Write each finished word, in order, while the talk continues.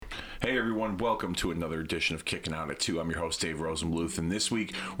Hey everyone, welcome to another edition of Kicking Out at 2. I'm your host Dave Rosenbluth, and this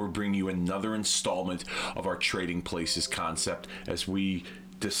week we're bringing you another installment of our Trading Places concept as we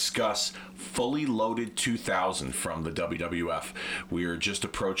discuss Fully Loaded 2000 from the WWF. We are just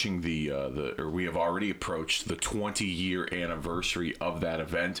approaching we have already approached the 20-year anniversary of that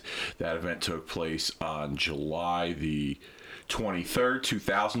event. That event took place on July the 23rd,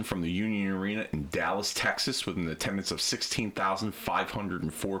 2000 from the Union Arena in Dallas, Texas, with an attendance of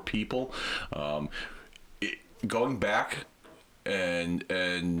 16,504 people. Going back, and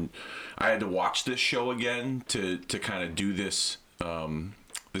I had to watch this show again to kind of do this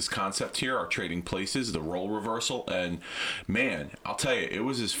this concept here, our Trading Places, the role reversal, and man, I'll tell you, it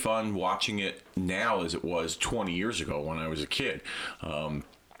was as fun watching it now as it was 20 years ago when I was a kid. In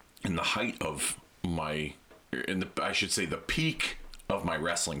the height of my the peak of my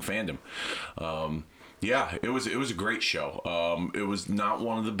wrestling fandom. Yeah, it was a great show. It was not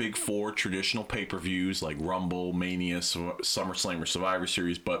one of the big four traditional pay-per-views like Rumble, Mania, SummerSlam, or Survivor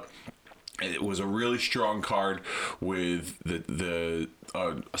Series, but it was a really strong card with a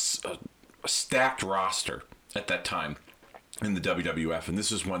stacked roster at that time in the WWF, and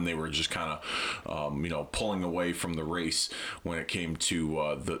this is when they were just kind of, pulling away from the race when it came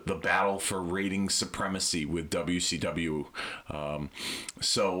to the battle for rating supremacy with WCW. I'm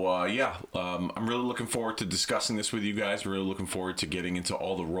really looking forward to discussing this with you guys. Really looking forward to getting into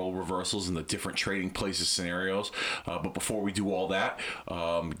all the role reversals and the different Trading Places scenarios. But before we do all that,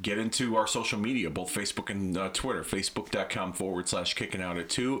 get into our social media, both Facebook and Twitter. Facebook.com/Kicking Out at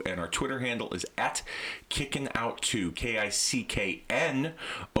 2, and our Twitter handle is at Kicking Out 2, KICKNOUT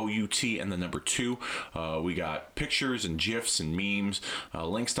and the number 2. We got pictures and GIFs and memes,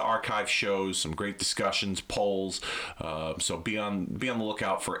 links to archive shows, some great discussions, polls. So be on the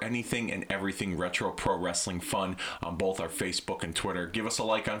lookout for anything and everything retro pro wrestling fun on both our Facebook and Twitter. Give us a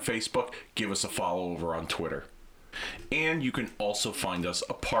like on Facebook. Give us a follow over on Twitter. And you can also find us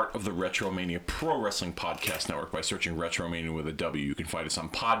a part of the Retromania Pro Wrestling Podcast Network by searching Retromania with a W. You can find us on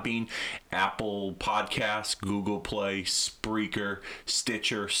Podbean, Apple Podcasts, Google Play, Spreaker,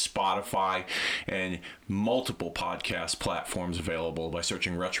 Stitcher, Spotify, and multiple podcast platforms available by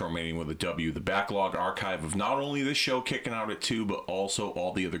searching Retromania with a W. The backlog archive of not only this show Kicking Out at 2, but also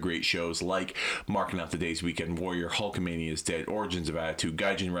all the other great shows like Marking Out the Days, Weekend Warrior, Hulkamania is Dead, Origins of Attitude,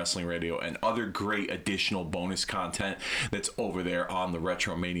 Gaijin Wrestling Radio, and other great additional bonus content that's over there on the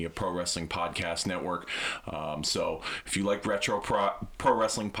Retromania Pro Wrestling Podcast Network. So if you like retro pro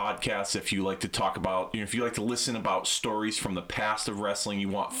wrestling podcasts, if you like to talk about, if you like to listen about stories from the past of wrestling, you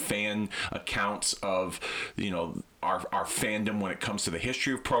want fan accounts of, our fandom when it comes to the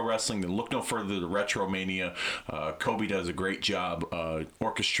history of pro wrestling, then look no further than Retromania. Kobe does a great job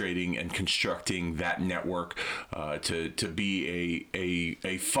orchestrating and constructing that network to be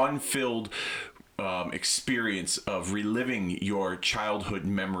a fun-filled experience of reliving your childhood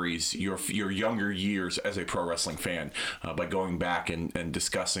memories, your younger years as a pro wrestling fan, by going back and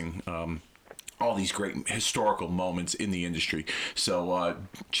discussing all these great historical moments in the industry. So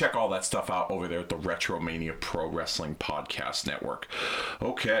check all that stuff out over there at the Retromania Pro Wrestling Podcast Network.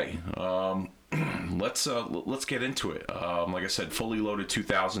 Okay. Let's get into it. Like I said, Fully Loaded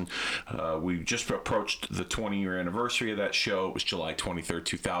 2000. We just approached the 20-year anniversary of that show. It was July 23rd,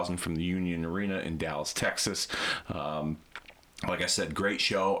 2000 from the Union Arena in Dallas, Texas. Like I said, great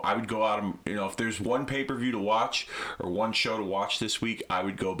show. I would go out and, if there's one pay-per-view to watch or one show to watch this week, I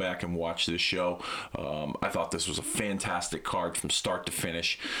would go back and watch this show. I thought this was a fantastic card from start to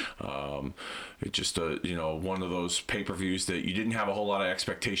finish. It just, one of those pay-per-views that you didn't have a whole lot of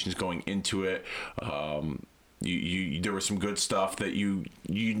expectations going into it. There was some good stuff that you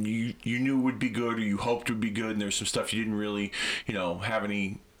knew would be good, or you hoped would be good, and there's some stuff you didn't really, have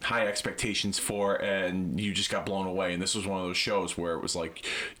any high expectations for, and you just got blown away. And this was one of those shows where it was like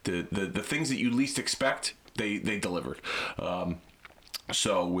the things that you least expect, they delivered.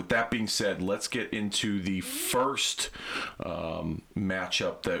 So with that being said, let's get into the first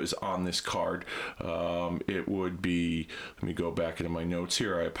matchup that was on this card. It would be, let me go back into my notes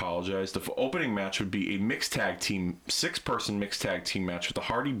here. I apologize. The opening match would be a mixed tag team, 6-person mixed tag team match with the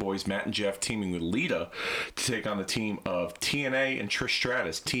Hardy Boys, Matt and Jeff, teaming with Lita to take on the team of TNA and Trish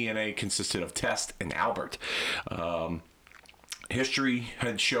Stratus. TNA consisted of Test and Albert. History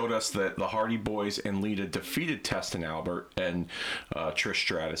had showed us that the Hardy Boys and Lita defeated Test and Albert and Trish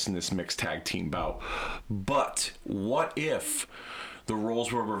Stratus in this mixed tag team bout. But what if the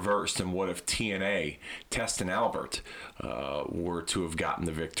roles were reversed, and what if TNA, Test and Albert, were to have gotten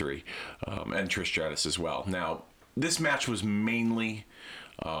the victory, and Trish Stratus as well? Now, this match was mainly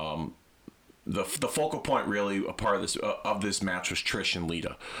the focal point, really, a part of this match was Trish and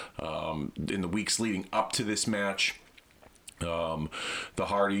Lita. In the weeks leading up to this match, the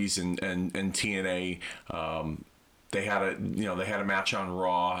Hardys and TNA, they had a match on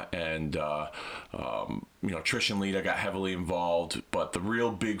Raw, and Trish and Lita got heavily involved. But the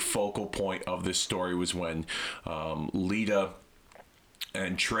real big focal point of this story was when Lita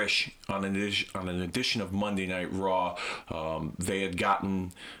and Trish, on an edition of Monday Night Raw, they had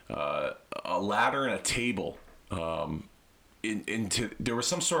gotten a ladder and a table. There was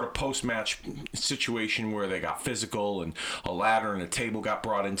some sort of post-match situation where they got physical, and a ladder and a table got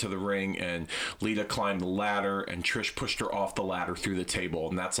brought into the ring, and Lita climbed the ladder and Trish pushed her off the ladder through the table,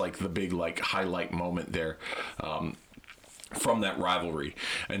 and that's like the big highlight moment there from that rivalry.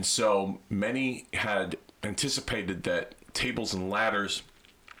 And so many had anticipated that tables and ladders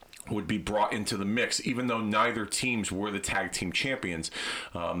would be brought into the mix, even though neither teams were the tag team champions,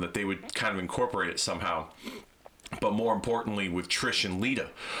 that they would kind of incorporate it somehow. But more importantly, with Trish and Lita,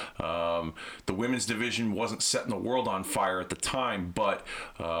 the women's division wasn't setting the world on fire at the time, but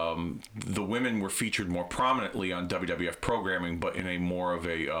the women were featured more prominently on WWF programming, but in a more of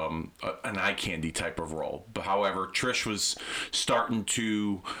an eye candy type of role. But however, Trish was starting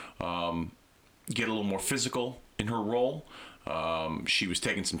to get a little more physical in her role. She was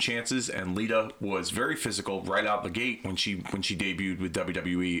taking some chances, and Lita was very physical right out the gate when she debuted with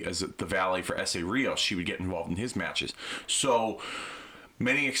WWE as the valet for Essa Rios. She would get involved in his matches. So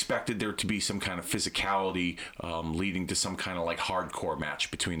many expected there to be some kind of physicality leading to some kind of hardcore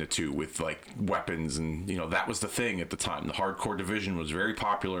match between the two with weapons, and that was the thing at the time. The hardcore division was very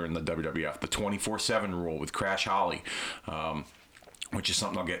popular in the WWF. The 24/7 rule with Crash Holly. Which is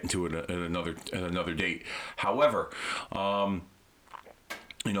something I'll get into at another date. However,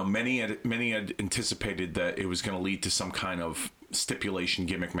 many had anticipated that it was going to lead to some kind of stipulation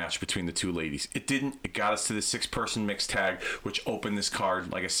gimmick match between the two ladies. It didn't. It got us to the 6-person mixed tag, which opened this card.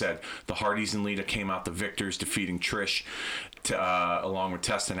 Like I said, the Hardys and Lita came out the victors, defeating Trish along with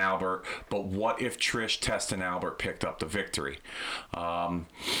Test and Albert. But what if Trish, Test, and Albert picked up the victory?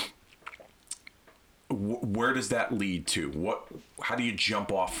 Where does that lead to? How do you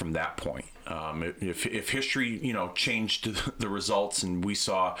jump off from that point? If history, changed the results, and we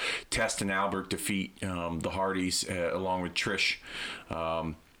saw Test and Albert defeat the Hardys along with Trish,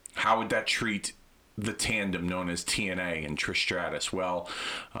 how would that treat the tandem known as TNA and Trish Stratus? Well,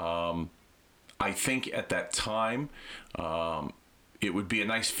 I think at that time, it would be a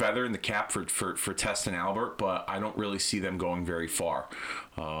nice feather in the cap for Test and Albert, but I don't really see them going very far.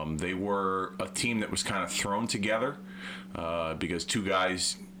 They were a team that was kind of thrown together because two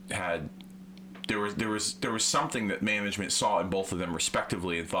guys had. There was something that management saw in both of them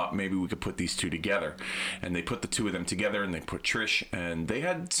respectively and thought maybe we could put these two together, and they put the two of them together, and they put Trish, and they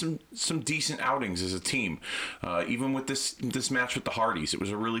had some decent outings as a team. Even with this match with the Hardys, it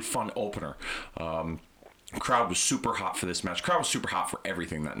was a really fun opener. Crowd was super hot for this match. Crowd was super hot for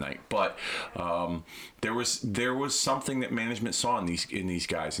everything that night, but there was something that management saw in these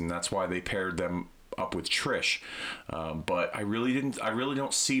guys, and that's why they paired them up with Trish. But I really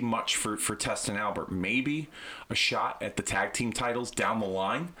don't see much for Test and Albert. Maybe a shot at the tag team titles down the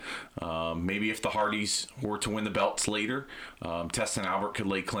line. Maybe if the Hardys were to win the belts later, Test and Albert could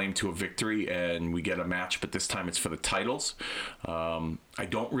lay claim to a victory and we get a match, but this time it's for the titles. I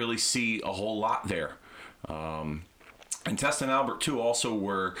don't really see a whole lot there. And Test and Albert too also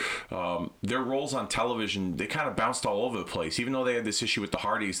were their roles on television, they kind of bounced all over the place. Even though they had this issue with the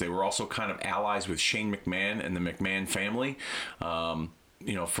Hardys, they were also kind of allies with Shane McMahon and the McMahon family.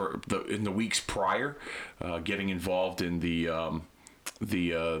 In the weeks prior, getting involved in the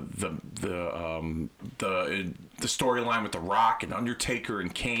storyline with The Rock and Undertaker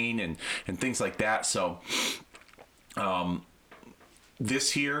and Kane and things like that. So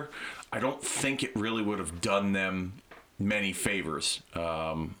this here, I don't think it really would have done them many favors.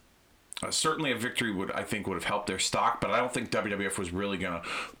 Certainly a victory would have helped their stock, but I don't think WWF was really going to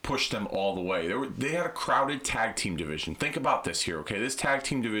push them all the way. They had a crowded tag team division. Think about this here, okay? This tag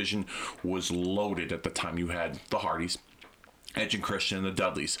team division was loaded at the time. You had the Hardys, Edge and Christian, and the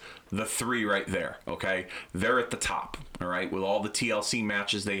Dudleys. The three right there, okay? They're at the top, all right? With all the TLC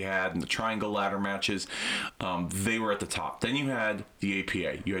matches they had and the triangle ladder matches, they were at the top. Then you had the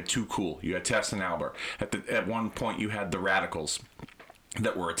APA. You had Too Cool. You had Test and Albert. At one point, you had the Radicals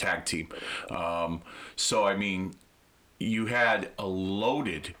that were a tag team. So, I mean, you had a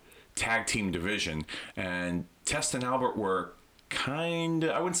loaded tag team division, and Test and Albert were kind of,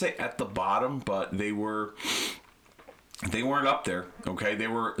 I wouldn't say at the bottom, but they weren't up there, okay? They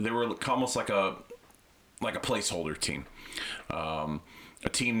were almost like a placeholder team. a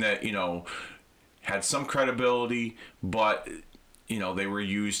team that, had some credibility, but, they were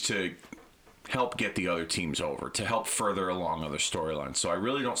used to help get the other teams over, to help further along other storylines. So I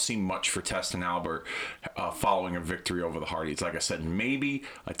really don't see much for Test and Albert following a victory over the Hardys. Like I said, maybe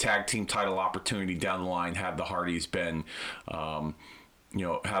a tag team title opportunity down the line had the Hardys been, have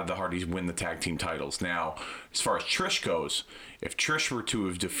the Hardys win the tag team titles. Now, as far as Trish goes, if Trish were to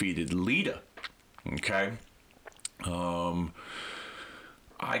have defeated Lita, okay,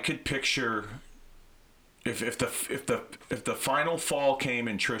 I could picture if the final fall came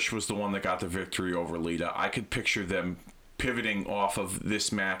and Trish was the one that got the victory over Lita, I could picture them pivoting off of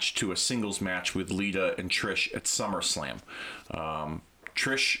this match to a singles match with Lita and Trish at SummerSlam.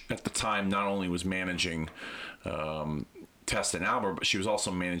 Trish at the time not only was managing Test and Albert, but she was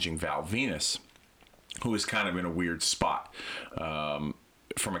also managing Val Venus, who was kind of in a weird spot from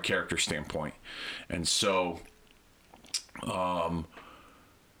a character standpoint. And so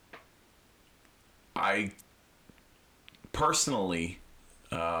I personally,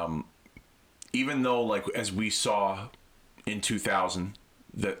 even though, like, as we saw in 2000,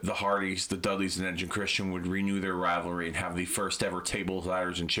 that the Hardys, the Dudleys, and Edge and Christian would renew their rivalry and have the first ever tables,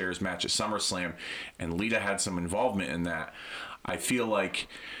 ladders, and chairs match at SummerSlam, and Lita had some involvement in that, I feel like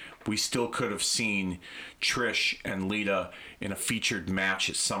we still could have seen Trish and Lita in a featured match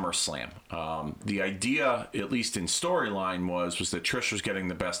at SummerSlam. The idea, at least in storyline, was that Trish was getting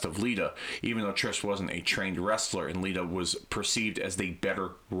the best of Lita, even though Trish wasn't a trained wrestler, and Lita was perceived as the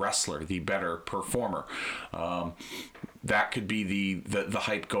better wrestler, the better performer. That could be the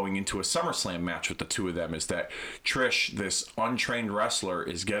hype going into a SummerSlam match with the two of them, is that Trish, this untrained wrestler,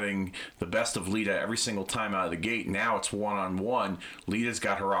 is getting the best of Lita every single time out of the gate. Now it's one-on-one. Lita's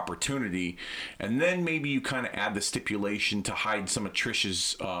got her opportunity. And then maybe you kind of add the stipulation to hide some of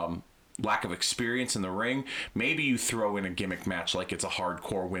Trish's lack of experience in the ring. Maybe you throw in a gimmick match like it's a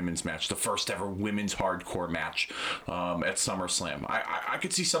hardcore women's match, the first ever women's hardcore match at SummerSlam. I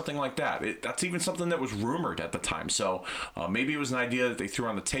could see something like that. That's even something that was rumored at the time. So maybe it was an idea that they threw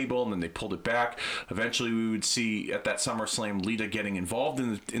on the table and then they pulled it back. Eventually we would see at that SummerSlam Lita getting involved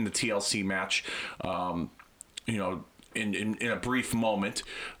in the TLC match, in a brief moment.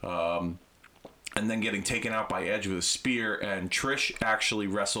 And then getting taken out by Edge with a spear. And Trish actually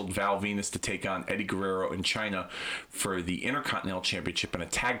wrestled Val Venus to take on Eddie Guerrero and Chyna for the Intercontinental Championship in a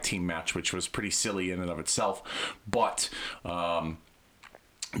tag team match, which was pretty silly in and of itself. But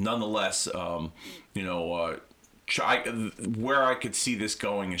nonetheless, where I could see this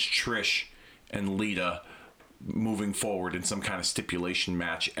going is Trish and Lita moving forward in some kind of stipulation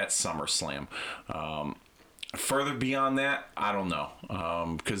match at SummerSlam. Further beyond that, I don't know,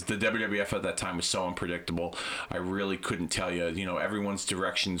 because the WWF at that time was so unpredictable. I really couldn't tell you. Everyone's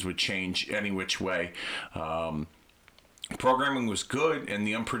directions would change any which way. Programming was good and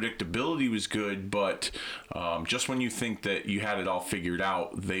the unpredictability was good, but just when you think that you had it all figured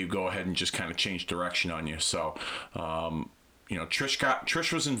out, they go ahead and just kind of change direction on you. So,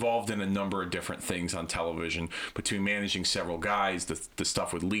 Trish was involved in a number of different things on television, between managing several guys, the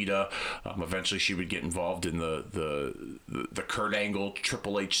stuff with Lita. Eventually, she would get involved in the Kurt Angle,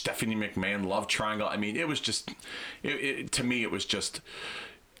 Triple H, Stephanie McMahon love triangle. I mean, it was just, to me, it was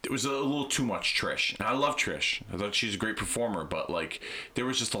a little too much Trish. And I love Trish. I thought she's a great performer, but there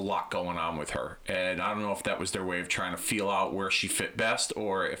was just a lot going on with her. And I don't know if that was their way of trying to feel out where she fit best,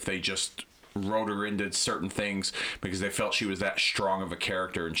 or if they just wrote her into certain things because they felt she was that strong of a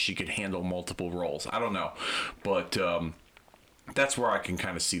character and she could handle multiple roles. I don't know, but that's where I can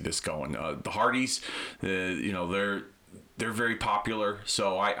kind of see this going. The Hardys, they're very popular,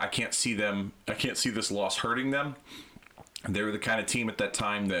 so I can't see this loss hurting them. They were the kind of team at that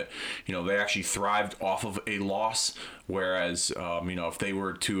time that, they actually thrived off of a loss. Whereas, if they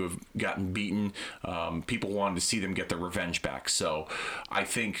were to have gotten beaten, people wanted to see them get their revenge back. So I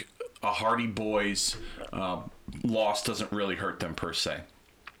think a Hardy Boys loss doesn't really hurt them per se.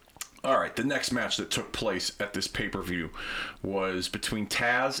 All right, the next match that took place at this pay-per-view was between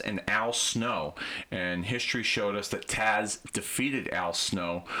Taz and Al Snow, and history showed us that Taz defeated Al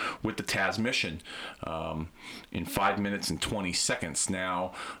Snow with the Taz Mission in 5 minutes and 20 seconds.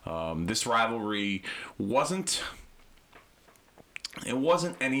 Now, this rivalry wasn't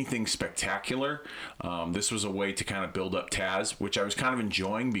anything spectacular. This was a way to kind of build up Taz, which I was kind of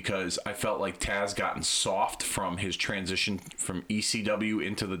enjoying because I felt like Taz gotten soft from his transition from ECW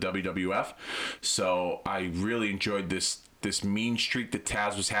into the WWF. So I really enjoyed this mean streak that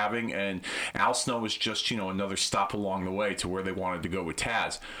Taz was having, and Al Snow was just, another stop along the way to where they wanted to go with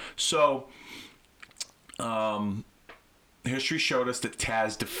Taz. So, history showed us that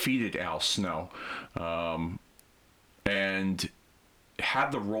Taz defeated Al Snow, and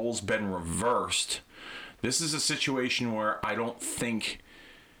had the roles been reversed, this is a situation where I don't think,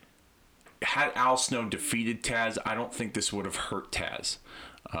 had Al Snow defeated Taz, I don't think this would have hurt Taz.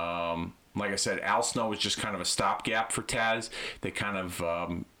 Like I said, Al Snow was just kind of a stopgap for Taz. They kind of,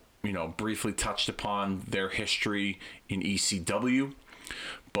 briefly touched upon their history in ECW,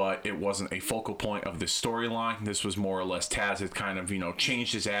 but it wasn't a focal point of this storyline. This was more or less Taz had kind of,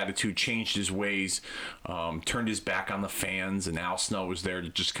 changed his attitude, changed his ways, turned his back on the fans, and Al Snow was there to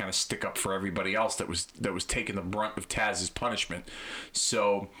just kind of stick up for everybody else that was taking the brunt of Taz's punishment.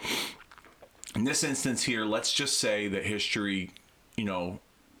 So in this instance here, let's just say that history,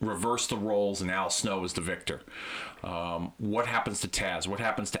 reverse the roles and Al Snow is the victor. What happens to Taz? What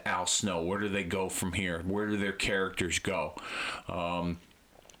happens to Al Snow? Where do they go from here? Where do their characters go?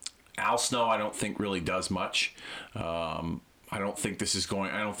 Al Snow, I don't think really does much. I don't think this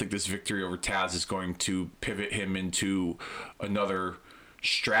victory over Taz is going to pivot him into another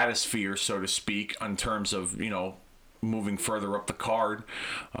stratosphere, so to speak, in terms of, moving further up the card.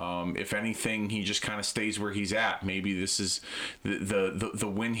 If anything, he just kind of stays where he's at. Maybe this is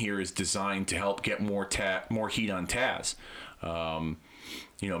the win here is designed to help get more heat on Taz.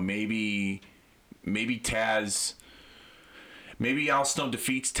 Maybe Al Snow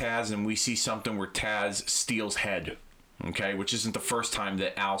defeats Taz and we see something where Taz steals head. Okay, which isn't the first time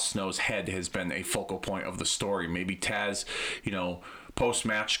that Al Snow's head has been a focal point of the story. Maybe Taz,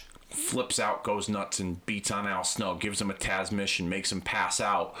 post-match flips out, goes nuts, and beats on Al Snow, gives him a Taz mission, makes him pass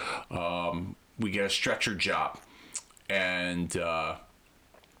out. We get a stretcher job, and Al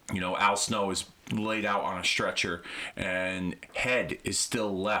Snow is laid out on a stretcher, and head is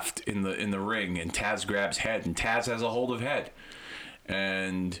still left in the ring, and Taz grabs head, and Taz has a hold of head,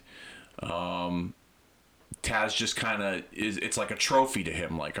 and Taz just kind of it's like a trophy to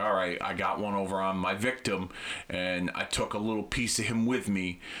him. Like, all right, I got one over on my victim, and I took a little piece of him with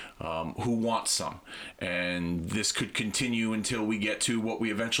me. Who wants some? And this could continue until we get to what we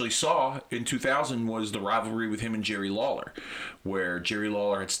eventually saw in 2000 was the rivalry with him and Jerry Lawler, where Jerry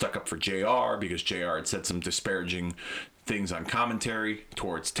Lawler had stuck up for JR because JR had said some disparaging things on commentary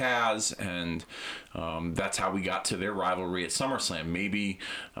towards Taz, and that's how we got to their rivalry at SummerSlam. Maybe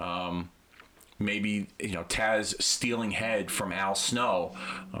Taz stealing head from Al Snow,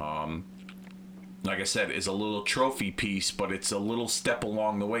 like I said, is a little trophy piece, but it's a little step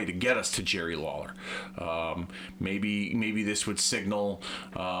along the way to get us to Jerry Lawler. Maybe this would signal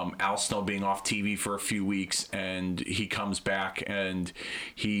Al Snow being off TV for a few weeks, and he comes back and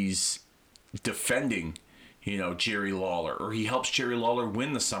he's defending Jerry Lawler, or he helps Jerry Lawler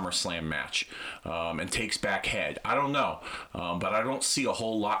win the SummerSlam match and takes back head. I don't know, but I don't see a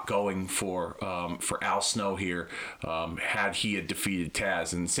whole lot going for Al Snow here had he had defeated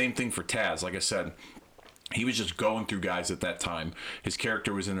Taz. And same thing for Taz. Like I said, he was just going through guys at that time. His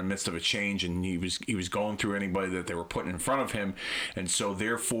character was in the midst of a change, and he was going through anybody that they were putting in front of him. And so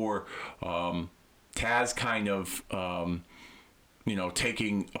therefore, Taz kind of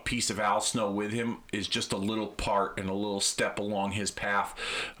taking a piece of Al Snow with him is just a little part and a little step along his path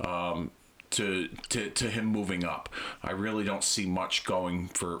to him moving up. I really don't see much going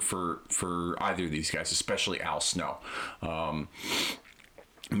for either of these guys, especially Al Snow.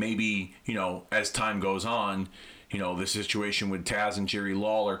 Maybe, as time goes on, the situation with Taz and Jerry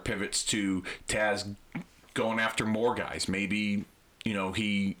Lawler pivots to Taz going after more guys. Maybe,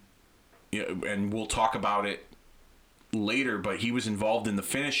 and we'll talk about it later, but he was involved in the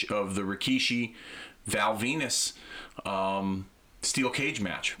finish of the Rikishi Val Venus steel cage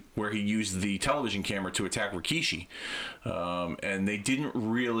match, where he used the television camera to attack Rikishi, and they didn't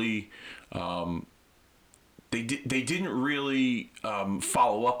really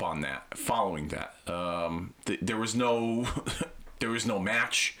follow up on that. Following that, there was no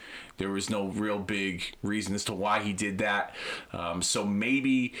match. There was no real big reason as to why he did that. So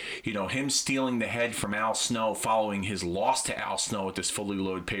maybe, him stealing the head from Al Snow following his loss to Al Snow at this Fully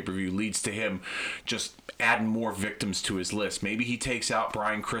Loaded pay-per-view leads to him just adding more victims to his list. Maybe he takes out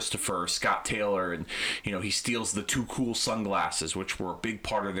Brian Christopher, Scott Taylor, and, he steals the Too Cool sunglasses, which were a big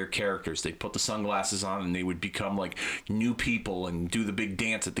part of their characters. They put the sunglasses on and they would become like new people and do the big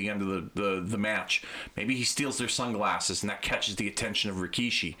dance at the end of the match. Maybe he steals their sunglasses and that catches the attention of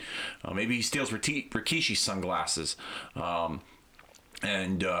Rikishi. Maybe he steals Rikishi's sunglasses.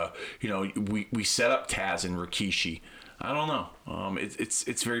 And we set up Taz and Rikishi. I don't know.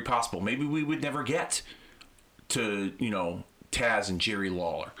 It's very possible. Maybe we would never get to, Taz and Jerry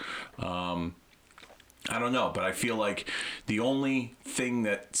Lawler. I don't know, but I feel like the only thing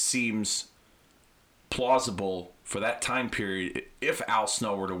that seems plausible for that time period, if Al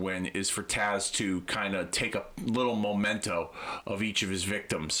Snow were to win, is for Taz to kind of take a little memento of each of his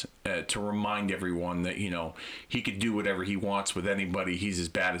victims to remind everyone that, he could do whatever he wants with anybody. He's as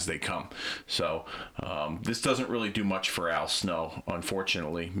bad as they come. So this doesn't really do much for Al Snow,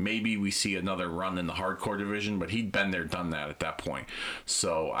 unfortunately. Maybe we see another run in the hardcore division, but he'd been there, done that at that point.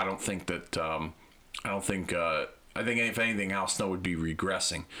 So I don't think that... I think if anything, Al Snow would be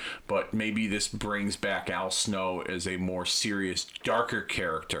regressing. But maybe this brings back Al Snow as a more serious, darker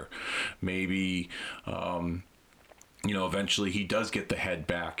character. Maybe, eventually he does get the head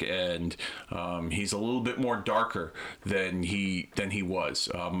back, and he's a little bit more darker than he was.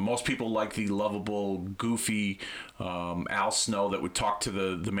 Most people like the lovable, goofy Al Snow that would talk to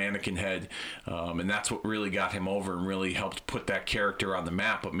the mannequin head, and that's what really got him over and really helped put that character on the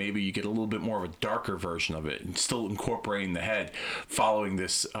map. But maybe you get a little bit more of a darker version of it, and still incorporating the head, following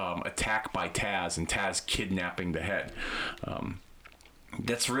this attack by Taz and Taz kidnapping the head.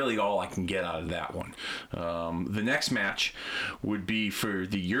 That's really all I can get out of that one. The next match would be for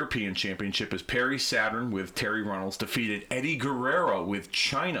the European Championship, as Perry Saturn with Terry Runnels defeated Eddie Guerrero with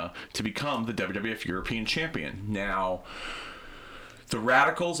Chyna to become the WWF European Champion. Now, the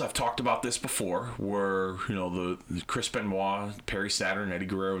Radicals, I've talked about this before, were, the Chris Benoit, Perry Saturn, Eddie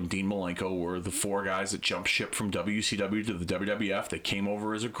Guerrero, and Dean Malenko were the four guys that jumped ship from WCW to the WWF. They came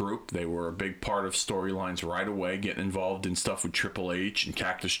over as a group. They were a big part of storylines right away, getting involved in stuff with Triple H and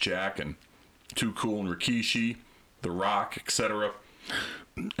Cactus Jack and Too Cool and Rikishi, The Rock, etc.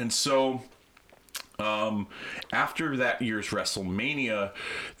 And so... after that year's WrestleMania,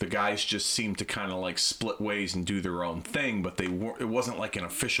 the guys just seemed to kind of like split ways and do their own thing, but it wasn't like an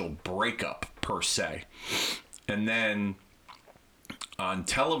official breakup per se. And then on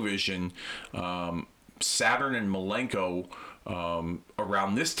television, Saturn and Malenko,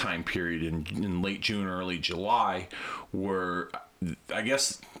 around this time period in late June, early July, were, I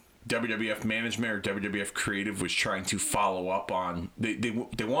guess, WWF management or WWF creative was trying to follow up on. They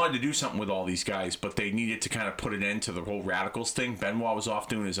wanted to do something with all these guys, but they needed to kind of put an end to the whole Radicals thing. Benoit was off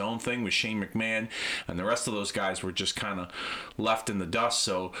doing his own thing with Shane McMahon, and the rest of those guys were just kind of left in the dust.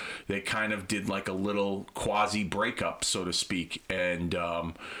 So they kind of did like a little quasi breakup, so to speak. And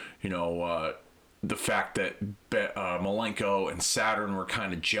the fact that Malenko and Saturn were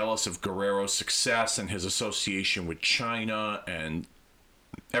kind of jealous of Guerrero's success and his association with Chyna, and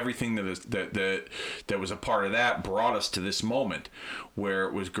everything that was a part of that brought us to this moment where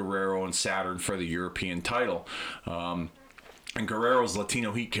it was Guerrero and Saturn for the European title. And Guerrero's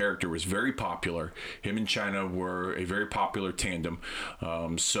Latino Heat character was very popular. Him and Chyna were a very popular tandem.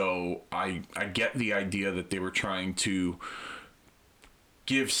 So I get the idea that they were trying to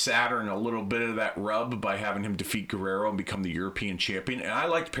give Saturn a little bit of that rub by having him defeat Guerrero and become the European champion. And I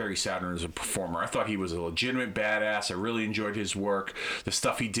liked Perry Saturn as a performer. I thought he was a legitimate badass. I really enjoyed his work. The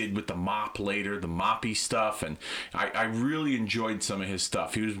stuff he did with the mop later, the moppy stuff, and I really enjoyed some of his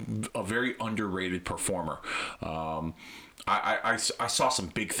stuff. He was a very underrated performer. I saw some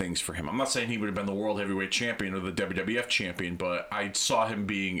big things for him. I'm not saying he would have been the World Heavyweight Champion or the WWF Champion, but I saw him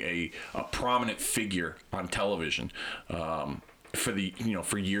being a prominent figure on television.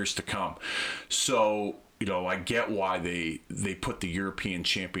 For years to come. So, I get why they put the European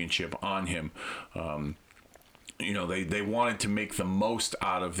Championship on him. They wanted to make the most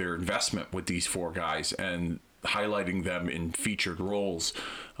out of their investment with these four guys, and highlighting them in featured roles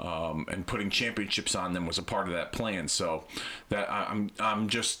and putting championships on them was a part of that plan. So that I'm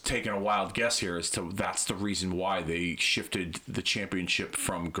just taking a wild guess here as to that's the reason why they shifted the championship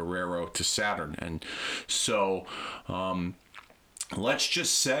from Guerrero to Saturn. And so let's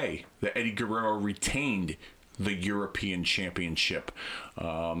just say that Eddie Guerrero retained the European Championship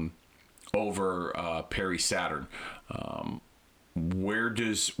over Perry Saturn. Where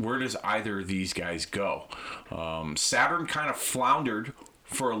does either of these guys go? Saturn kind of floundered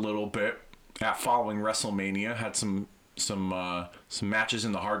for a little bit following WrestleMania. Had some matches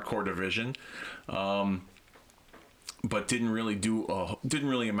in the hardcore division. But didn't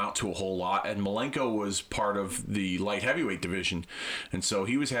really amount to a whole lot. And Malenko was part of the light heavyweight division, and so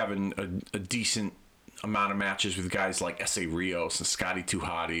he was having a decent amount of matches with guys like S.A. Rios and Scotty 2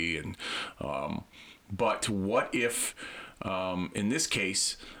 Hotty. And but what if in this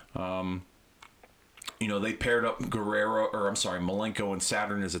case they paired up Malenko and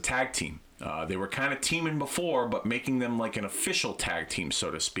Saturn as a tag team? They were kind of teaming before, but making them like an official tag team,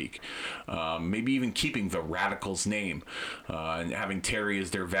 so to speak. Maybe even keeping the Radicals name and having Terry as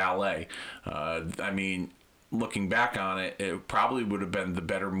their valet. Looking back on it, it probably would have been the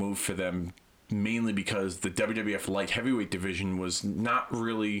better move for them mainly because the WWF light heavyweight division was not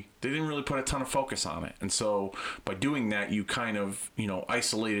really, they didn't really put a ton of focus on it. And so by doing that, you kind of,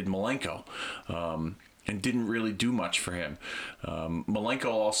 isolated Malenko. And didn't really do much for him. Malenko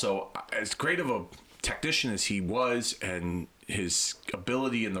also, as great of a technician as he was, and his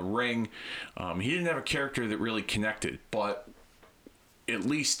ability in the ring, he didn't have a character that really connected. But at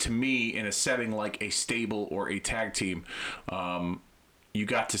least to me, in a setting like a stable or a tag team, you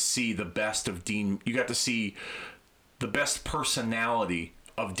got to see the best of Dean. You got to see the best personality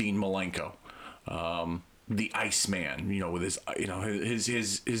of Dean Malenko. The Iceman, with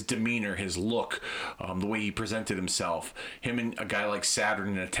his demeanor, his look, the way he presented himself. Him and a guy like Saturn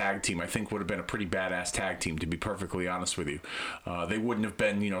in a tag team, I think, would have been a pretty badass tag team, to be perfectly honest with you. They wouldn't have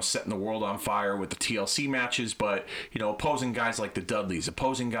been, setting the world on fire with the TLC matches, but, opposing guys like the Dudleys,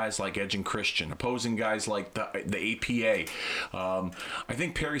 opposing guys like Edge and Christian, opposing guys like the APA. I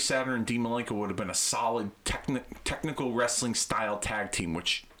think Perry Saturn and Dean Malenko would have been a solid technical wrestling style tag team,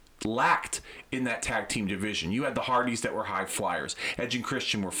 which lacked in that tag team division. You had the Hardys that were high flyers. Edge and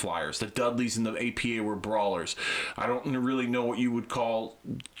Christian were flyers. The Dudleys and the APA were brawlers. I don't really know what you would call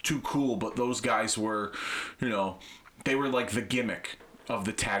too cool, but those guys were, they were like the gimmick of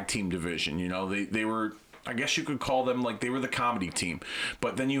the tag team division. They were, I guess you could call them like they were the comedy team.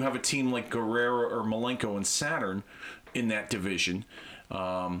 But then you have a team like Guerrero or Malenko and Saturn in that division.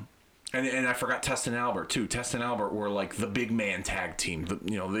 And I forgot Test and Albert, too. Test and Albert were like the big man tag team.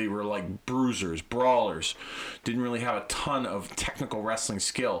 They were like bruisers, brawlers. Didn't really have a ton of technical wrestling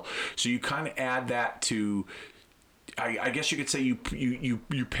skill. So you kind of add that to, I guess you could say you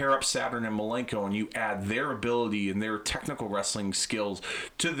pair up Saturn and Malenko, and you add their ability and their technical wrestling skills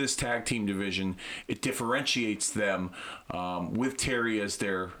to this tag team division. It differentiates them with Terry as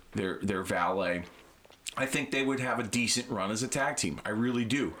their valet. I think they would have a decent run as a tag team. I really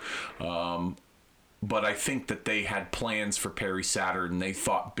do. But I think that they had plans for Perry Saturn. They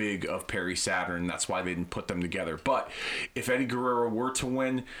thought big of Perry Saturn. That's why they didn't put them together. But if Eddie Guerrero were to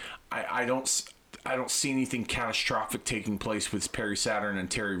win, I don't see anything catastrophic taking place with Perry Saturn and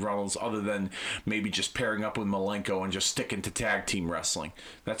Terry Runnels, other than maybe just pairing up with Malenko and just sticking to tag team wrestling.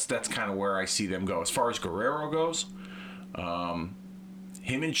 That's kind of where I see them go. As far as Guerrero goes,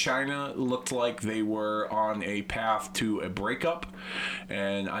 him and China looked like they were on a path to a breakup,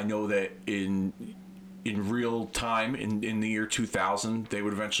 and I know that in real time, in the year 2000, they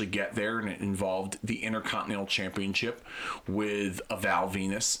would eventually get there, and it involved the Intercontinental Championship with a Val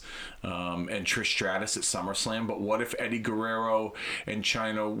Venus and Trish Stratus at SummerSlam. But what if Eddie Guerrero and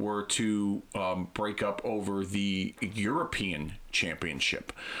China were to break up over the European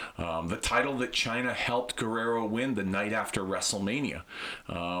Championship, the title that China helped Guerrero win the night after WrestleMania?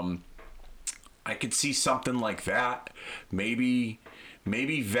 I could see something like that. Maybe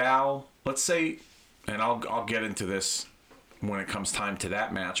Val, let's say, and I'll get into this when it comes time to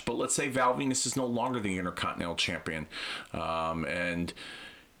that match, but let's say Val Venus is no longer the Intercontinental Champion, and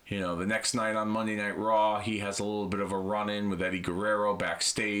the next night on Monday Night Raw, he has a little bit of a run-in with Eddie Guerrero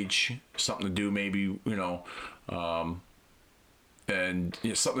backstage, something to do maybe, and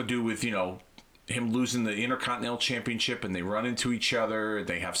something to do with, him losing the Intercontinental Championship, and they run into each other,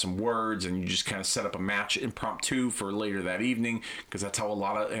 they have some words, and you just kind of set up a match impromptu for later that evening, because that's how a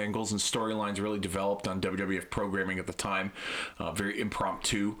lot of angles and storylines really developed on WWF programming at the time. Very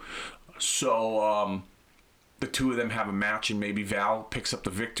impromptu. So the two of them have a match, and maybe Val picks up the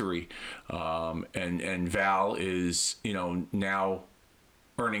victory, and Val is now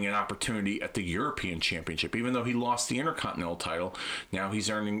earning an opportunity at the European Championship. Even though he lost the Intercontinental title, now he's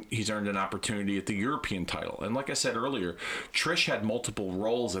earned an opportunity at the European title. And like I said earlier, Trish had multiple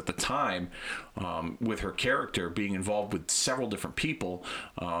roles at the time, with her character being involved with several different people.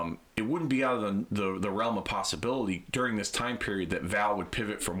 It wouldn't be out of the realm of possibility during this time period that Val would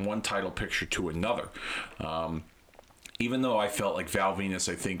pivot from one title picture to another. Even though I felt like Val Venus,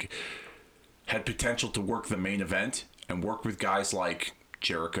 I think, had potential to work the main event and work with guys like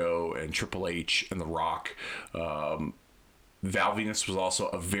Jericho and Triple H and The Rock. Val Venus was also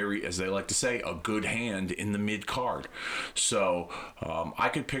a very, as they like to say, a good hand in the mid-card. So I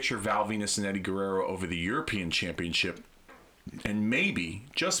could picture Val Venus and Eddie Guerrero over the European Championship, and maybe,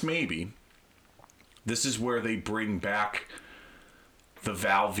 just maybe, this is where they bring back the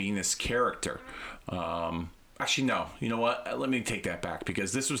Val Venus character. Actually, no. You know what? Let me take that back,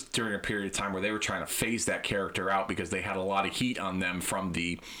 because this was during a period of time where they were trying to phase that character out because they had a lot of heat on them from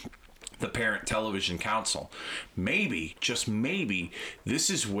the parent television council. Maybe, just maybe,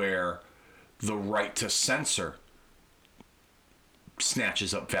 this is where the right to censor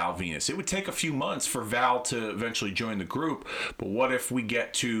snatches up Val Venus. It would take a few months for Val to eventually join the group, but what if we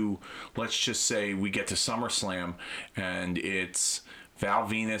get to, let's just say we get to SummerSlam and it's Val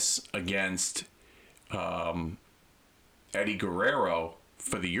Venus against Eddie Guerrero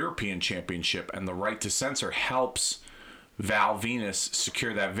for the European Championship, and the Right to Censor helps Val Venus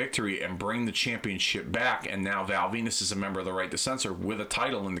secure that victory and bring the championship back, and now Val Venus is a member of the Right to Censor with a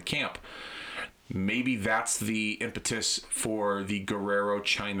title in the camp. Maybe that's the impetus for the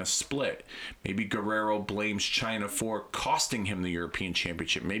Guerrero-China split. Maybe Guerrero blames China for costing him the European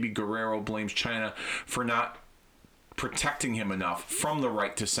Championship. Maybe Guerrero blames China for not protecting him enough from the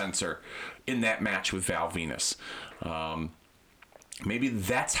Right to Censor in that match with Val Venus. Maybe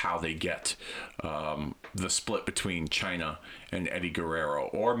that's how they get the split between China and Eddie Guerrero.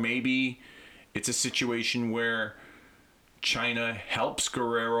 Or maybe it's a situation where China helps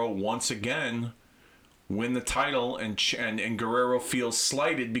Guerrero once again win the title, and Guerrero feels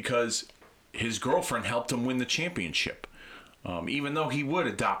slighted because his girlfriend helped him win the championship. Even though he would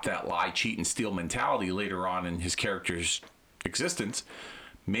adopt that lie, cheat, and steal mentality later on in his character's existence,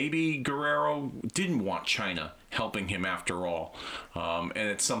 maybe Guerrero didn't want China helping him after all. And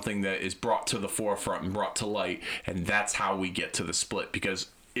it's something that is brought to the forefront and brought to light, and that's how we get to the split, because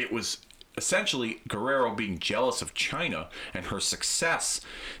it was essentially Guerrero being jealous of China and her success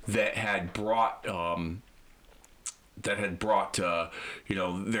that had brought their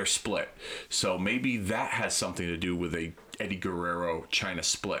split. So maybe that has something to do with a Eddie Guerrero China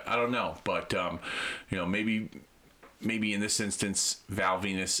split. I don't know, but maybe in this instance Val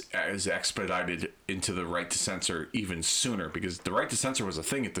Venus is expedited into the Right to Censor even sooner, because the Right to Censor was a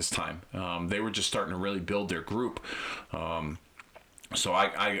thing at this time. They were just starting to really build their group. So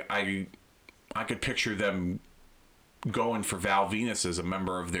I could picture them going for Val Venus as a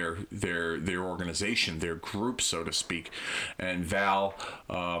member of their organization, their group, so to speak, and Val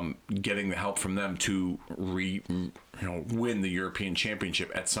getting the help from them to win the European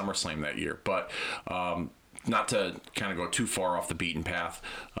Championship at SummerSlam that year. But not to kind of go too far off the beaten path,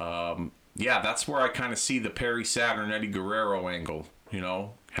 that's where I kind of see the Perry Saturn Eddie Guerrero angle.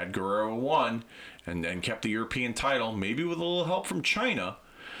 Had Guerrero won and kept the European title, maybe with a little help from China,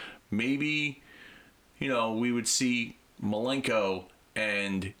 maybe we would see Malenko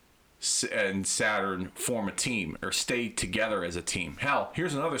and Saturn form a team or stay together as a team. Hell,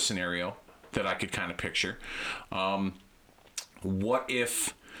 here's another scenario that I could kind of picture. What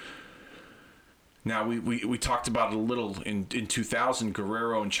if... Now, we talked about it a little in 2000.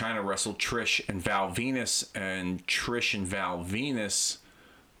 Guerrero and China wrestled Trish and Val Venus, and Trish and Val Venus...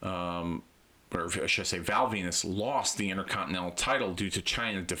 or should I say Val Venus lost the Intercontinental title due to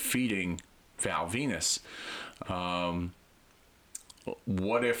China defeating Val Venus.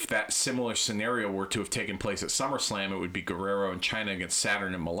 What if that similar scenario were to have taken place at SummerSlam? It would be Guerrero and China against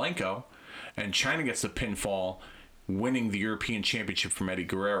Saturn and Malenko, and China gets the pinfall, winning the European Championship from Eddie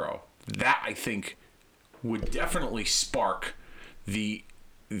Guerrero. That, I think, would definitely spark the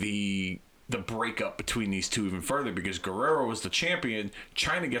breakup between these two even further, because Guerrero was the champion,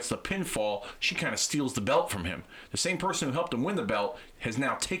 China gets the pinfall, she kind of steals the belt from him. The same person who helped him win the belt has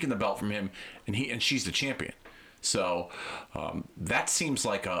now taken the belt from him, and she's the champion. So that seems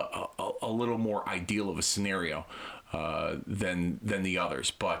like a little more ideal of a scenario than the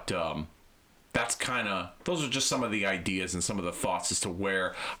others. But that's those are just some of the ideas and some of the thoughts as to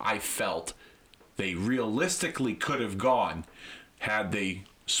where I felt they realistically could have gone had they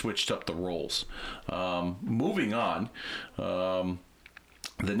switched up the roles. Moving on,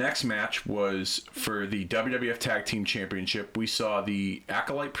 the next match was for the WWF Tag Team Championship. We saw the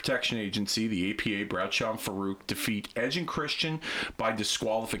Acolyte Protection Agency, the APA, Bradshaw and Farouk, defeat Edge and Christian by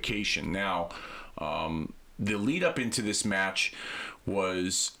disqualification. Now, the lead up into this match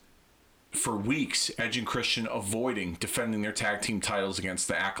was, for weeks, Edge and Christian avoiding defending their tag team titles against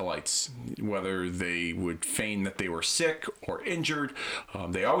the Acolytes, whether they would feign that they were sick or injured.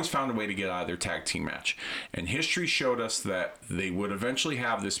 They always found a way to get out of their tag team match. And history showed us that they would eventually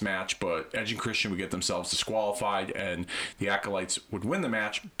have this match, but Edge and Christian would get themselves disqualified, and the Acolytes would win the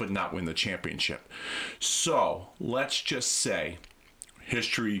match, but not win the championship. So, let's just say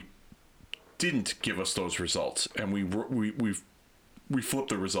history didn't give us those results, and we flipped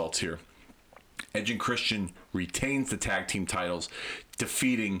the results here. Edge and Christian retains the tag team titles,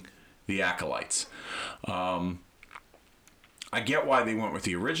 defeating the Acolytes. I get why they went with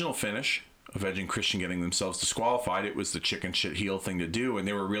the original finish of Edge and Christian getting themselves disqualified. It was the chicken shit heel thing to do, and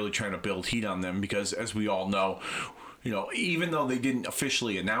they were really trying to build heat on them because, as we all know, even though they didn't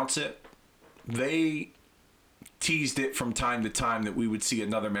officially announce it, they teased it from time to time that we would see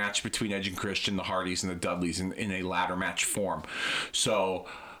another match between Edge and Christian, the Hardys, and the Dudleys in a ladder match form. So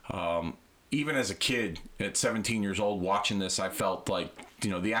even as a kid at 17 years old watching this, I felt like,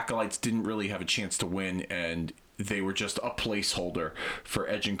 the Acolytes didn't really have a chance to win, and they were just a placeholder for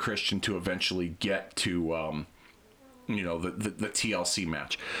Edge and Christian to eventually get to the TLC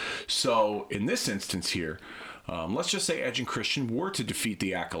match. So in this instance here, let's just say Edge and Christian were to defeat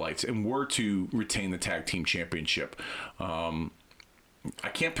the Acolytes and were to retain the tag team championship. I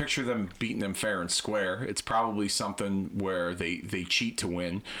can't picture them beating them fair and square. It's probably something where they cheat to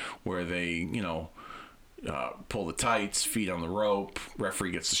win, where they, pull the tights, feet on the rope,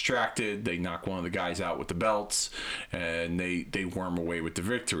 referee gets distracted, they knock one of the guys out with the belts, and they worm away with the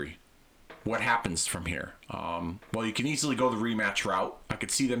victory. What happens from here? Well, you can easily go the rematch route. I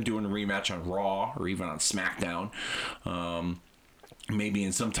could see them doing a rematch on Raw or even on SmackDown. Maybe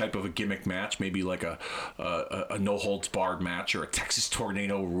in some type of a gimmick match, maybe like a no-holds-barred match or a Texas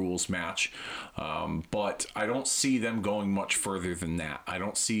Tornado Rules match. But I don't see them going much further than that. I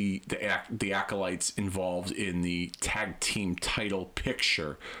don't see the Acolytes involved in the tag team title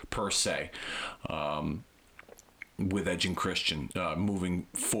picture, per se. With Edge and Christian moving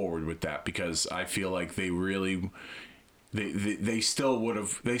forward with that, because I feel like they still would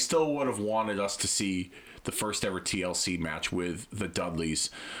have wanted us to see the first ever TLC match with the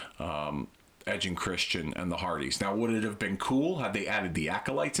Dudleys, Edge and Christian, and the Hardys. Now, would it have been cool had they added the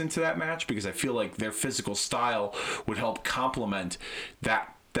Acolytes into that match? Because I feel like their physical style would help complement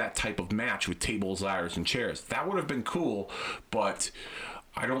that type of match with tables, ladders, and chairs. That would have been cool, but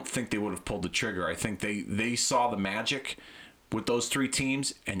I don't think they would have pulled the trigger. I think they saw the magic with those three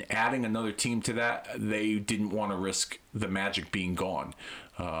teams, and adding another team to that, they didn't want to risk the magic being gone,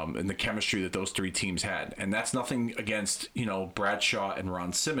 and the chemistry that those three teams had. And that's nothing against, Bradshaw and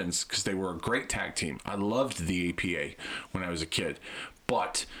Ron Simmons, because they were a great tag team. I loved the APA when I was a kid,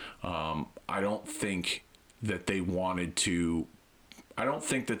 but I don't think that they wanted to. I don't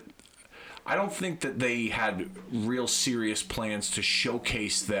think that they had real serious plans to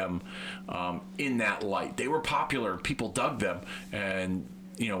showcase them in that light. They were popular. People dug them. And,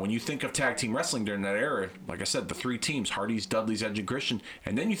 when you think of tag team wrestling during that era, like I said, the three teams, Hardys, Dudleys, Edge, and Christian,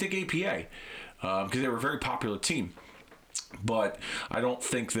 and then you think APA, because they were a very popular team. But I don't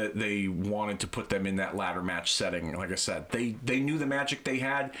think that they wanted to put them in that ladder match setting. Like I said, they knew the magic they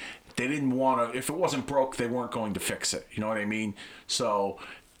had. They didn't want to, if it wasn't broke, they weren't going to fix it. You know what I mean? So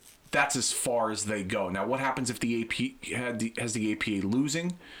that's as far as they go. Now, what happens if the AP has the APA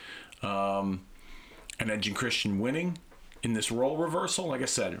losing, and Edge and Christian winning in this role reversal? Like I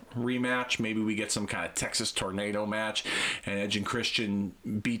said, rematch. Maybe we get some kind of Texas Tornado match, and Edge and Christian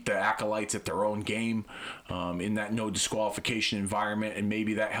beat the Acolytes at their own game in that no disqualification environment, and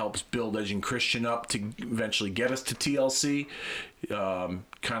maybe that helps build Edge and Christian up to eventually get us to TLC.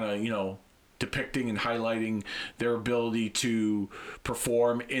 Kind of, depicting and highlighting their ability to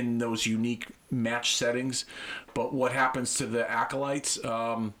perform in those unique match settings. But what happens to the Acolytes?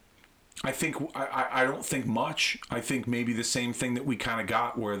 I don't think much. I think maybe the same thing that we kind of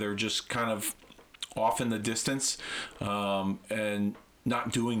got, where they're just kind of off in the distance and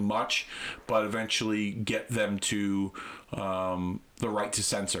not doing much, but eventually get them to the right to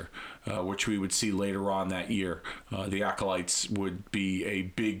censor, which we would see later on that year. The Acolytes would be a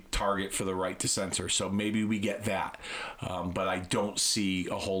big target for the right to censor, so maybe we get that. But I don't see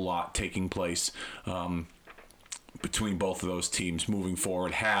a whole lot taking place between both of those teams moving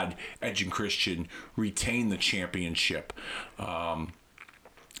forward had Edge and Christian retain the championship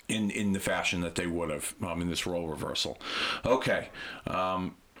in the fashion that they would have in this role reversal. Okay.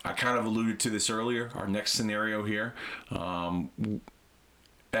 I kind of alluded to this earlier. Our next scenario here.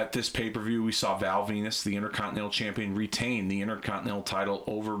 At this pay-per-view, we saw Val Venis, the Intercontinental Champion, retain the Intercontinental title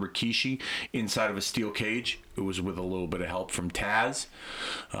over Rikishi inside of a steel cage. It was with a little bit of help from Taz.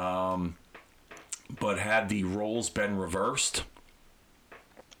 But had the roles been reversed,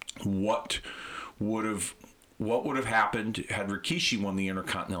 what would have happened had Rikishi won the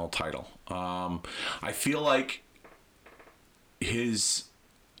Intercontinental title? I feel like he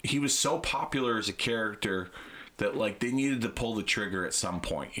was so popular as a character that they needed to pull the trigger at some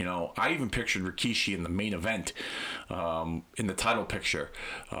point. I even pictured Rikishi in the main event, in the title picture.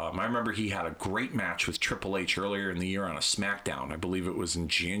 I remember he had a great match with Triple H earlier in the year on a SmackDown. I believe it was in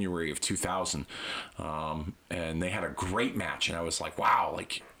January of 2000. And they had a great match, and I was like, wow,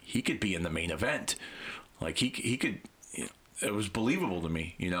 he could be in the main event. He could, it was believable to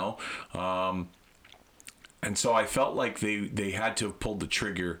me, and so I felt like they had to have pulled the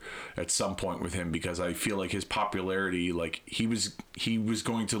trigger at some point with him, because I feel like his popularity, he was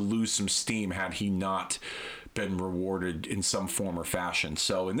going to lose some steam had he not been rewarded in some form or fashion.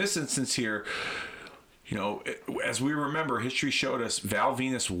 So in this instance here, you know, as we remember, history showed us Val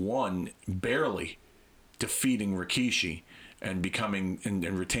Venis won barely, defeating Rikishi and becoming and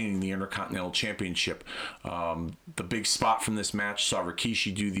retaining the Intercontinental Championship. The big spot from this match saw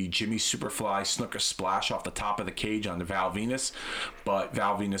Rikishi do the Jimmy Superfly Snuka Splash off the top of the cage onto Val Venis, but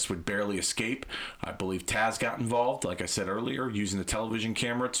Val Venis would barely escape. I believe Taz got involved, like I said earlier, using the television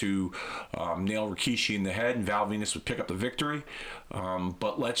camera to nail Rikishi in the head, and Val Venis would pick up the victory.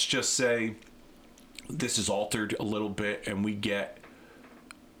 But let's just say this is altered a little bit, and we get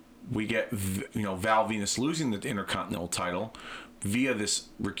Val Venis losing the Intercontinental title via this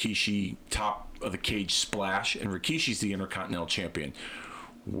Rikishi top of the cage splash, and Rikishi's the Intercontinental Champion.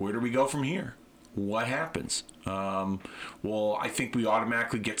 Where do we go from here? What happens? Well, I think we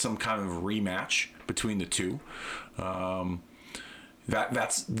automatically get some kind of rematch between the two.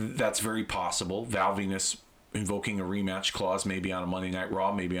 That's very possible. Val Venis invoking a rematch clause, maybe on a Monday Night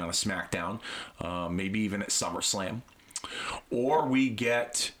Raw, maybe on a SmackDown, maybe even at SummerSlam. Or we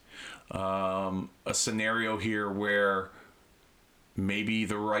get a scenario here where maybe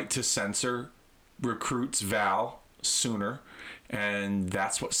the Right to Censor recruits Val sooner, and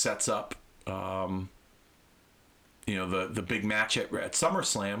that's what sets up the big match at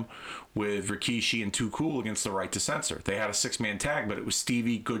SummerSlam with Rikishi and Too Cool against the Right to Censor. They had a 6-man tag, but it was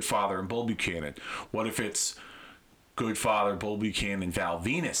Stevie, Goodfather, and Bull Buchanan. What if it's Goodfather, Bull Buchanan, Val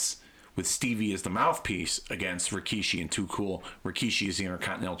Venis, with Stevie as the mouthpiece against Rikishi and Too Cool? Rikishi is the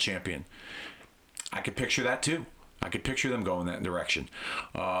Intercontinental Champion. I could picture that too. I could picture them going that direction.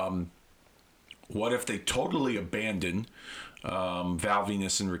 What if they totally abandon Val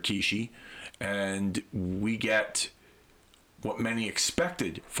Venis and Rikishi, and we get what many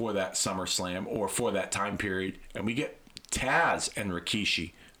expected for that SummerSlam or for that time period, and we get Taz and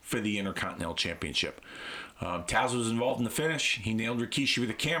Rikishi for the Intercontinental Championship? Taz was involved in the finish. He nailed Rikishi with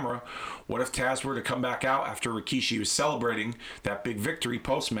a camera. What if Taz were to come back out after Rikishi was celebrating that big victory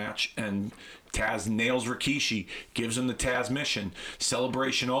post-match, and Taz nails Rikishi, gives him the Taz mission,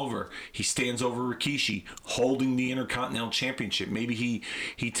 celebration over. He stands over Rikishi, holding the Intercontinental Championship. Maybe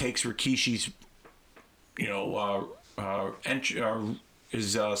he takes Rikishi's,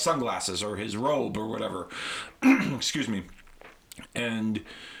 his sunglasses or his robe or whatever. Excuse me. And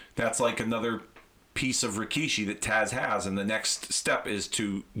that's like another piece of Rikishi that Taz has, and the next step is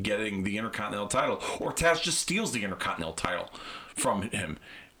to getting the Intercontinental title, or Taz just steals the Intercontinental title from him.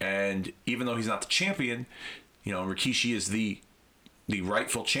 And even though he's not the champion, Rikishi is the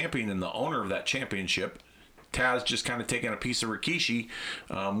rightful champion and the owner of that championship. Taz just kind of taking a piece of Rikishi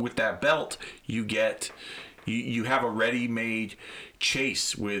with that belt. You have a ready-made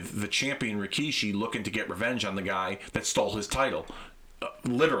chase with the champion Rikishi looking to get revenge on the guy that stole his title.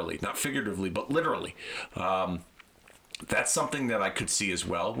 Literally, not figuratively, but literally. That's something that I could see as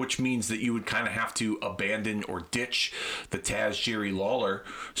well, which means that you would kind of have to abandon or ditch the Taz Jerry Lawler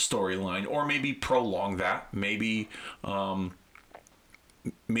storyline, or maybe prolong that. Maybe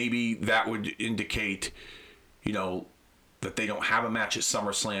that would indicate, that they don't have a match at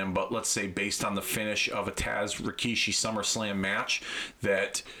SummerSlam, but let's say based on the finish of a Taz Rikishi SummerSlam match,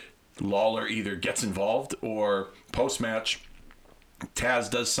 that Lawler either gets involved, or post-match Taz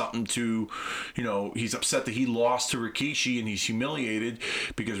does something to, he's upset that he lost to Rikishi and he's humiliated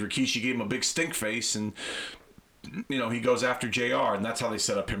because Rikishi gave him a big stink face, and, he goes after JR, and that's how they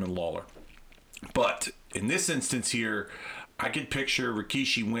set up him and Lawler. But in this instance here, I could picture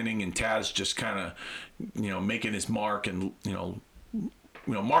Rikishi winning and Taz just kind of, making his mark and,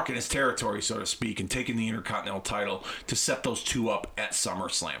 marking his territory, so to speak, and taking the Intercontinental title to set those two up at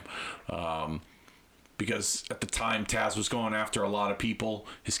SummerSlam. Because at the time, Taz was going after a lot of people.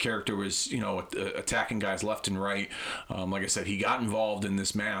 His character was, attacking guys left and right. Like I said, he got involved in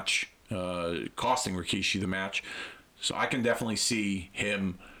this match, costing Rikishi the match. So I can definitely see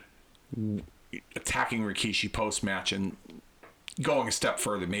him attacking Rikishi post-match and going a step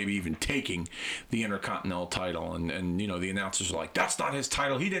further, maybe even taking the Intercontinental title. And the announcers are like, that's not his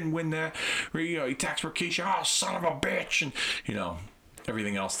title. He didn't win that. He attacks Rikishi. Oh, son of a bitch. And,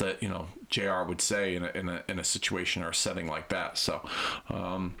 everything else that JR would say in a situation or a setting like that. So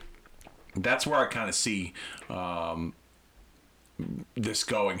that's where I kind of see this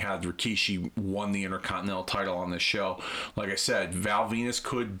going, had Rikishi won the Intercontinental title on this show. Like I said, Val Venis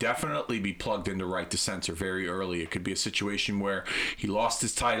could definitely be plugged into Right to Censor very early. It could be a situation where he lost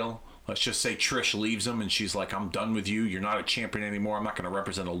his title. Let's just say Trish leaves him and she's like, I'm done with you. You're not a champion anymore. I'm not going to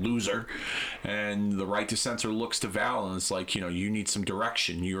represent a loser. And the Right to Censor looks to Val and it's like, you need some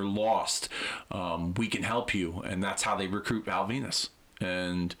direction. You're lost. We can help you. And that's how they recruit Val Venis.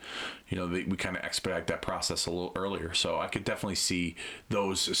 and we kind of expedite that process a little earlier. So I could definitely see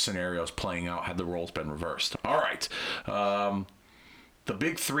those scenarios playing out had the roles been reversed. All right. The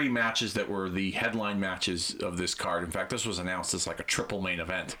big three matches that were the headline matches of this card. In fact, this was announced as like a triple main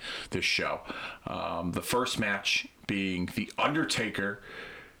event, this show. The first match being The Undertaker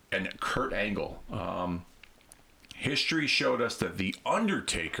and Kurt Angle. History showed us that The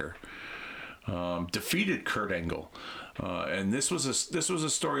Undertaker defeated Kurt Angle. And this was a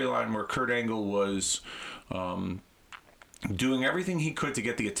storyline where Kurt Angle was doing everything he could to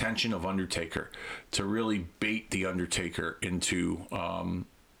get the attention of Undertaker, to really bait the Undertaker into,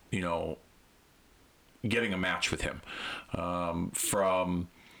 getting a match with him. From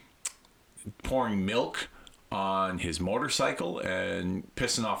pouring milk on his motorcycle and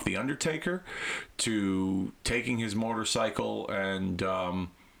pissing off the Undertaker, to taking his motorcycle and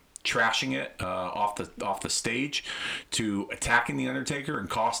trashing it off the stage, to attacking the Undertaker and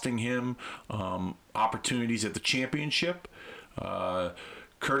costing him opportunities at the championship.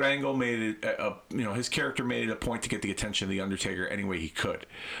 Kurt Angle made it his character made it a point to get the attention of the Undertaker any way he could.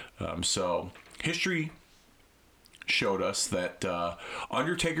 So history showed us that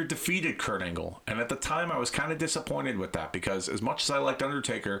Undertaker defeated Kurt Angle, and at the time I was kind of disappointed with that, because as much as I liked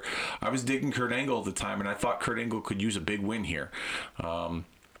Undertaker, I was digging Kurt Angle at the time, and I thought Kurt Angle could use a big win here.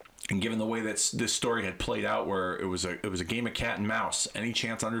 And given the way that this story had played out, where it was a game of cat and mouse, any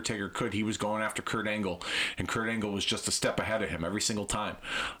chance Undertaker could, he was going after Kurt Angle, and Kurt Angle was just a step ahead of him every single time.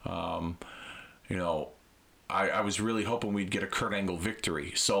 I was really hoping we'd get a Kurt Angle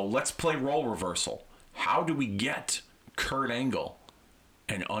victory. So let's play role reversal. How do we get Kurt Angle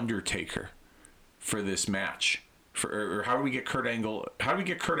and Undertaker for this match? Or how do we get Kurt Angle? How do we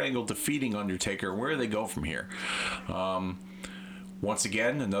get Kurt Angle defeating Undertaker? Where do they go from here? Once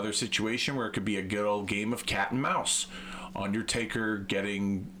again, another situation where it could be a good old game of cat and mouse. Undertaker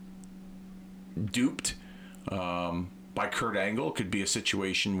getting duped by Kurt Angle could be a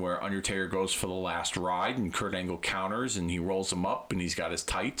situation where Undertaker goes for the last ride and Kurt Angle counters and he rolls him up and he's got his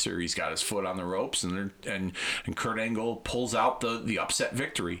tights or he's got his foot on the ropes, and Kurt Angle pulls out the upset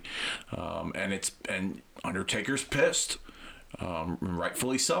victory, and Undertaker's pissed.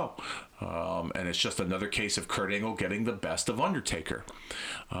 Rightfully so. And it's just another case of Kurt Angle getting the best of Undertaker.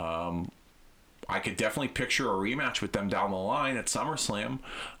 I could definitely picture a rematch with them down the line at SummerSlam.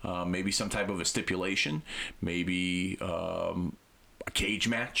 Maybe some type of a stipulation. Maybe a cage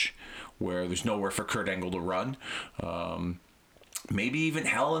match where there's nowhere for Kurt Angle to run. Maybe even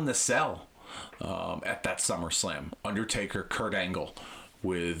Hell in the Cell at that SummerSlam. Undertaker, Kurt Angle.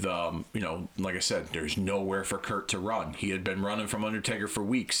 With, like I said, there's nowhere for Kurt to run. He had been running from Undertaker for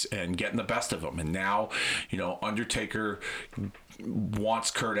weeks and getting the best of him. And now, Undertaker wants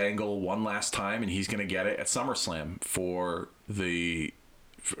Kurt Angle one last time, and he's going to get it at SummerSlam for his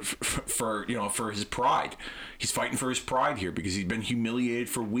pride. He's fighting for his pride here because he's been humiliated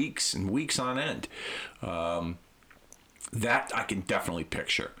for weeks and weeks on end. That I can definitely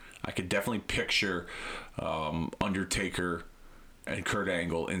picture. I could definitely picture Undertaker and Kurt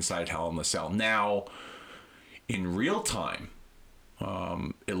Angle inside Hell in the Cell. Now, in real time,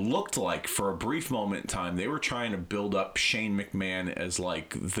 it looked like for a brief moment in time they were trying to build up Shane McMahon as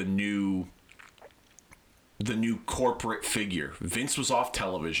like the new corporate figure. Vince was off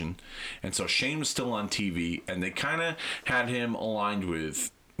television, and so Shane was still on TV, and they kind of had him aligned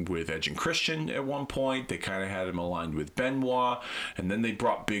with Edge and Christian at one point. They kind of had him aligned with Benoit, and then they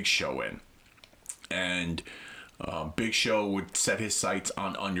brought Big Show in, and Big Show would set his sights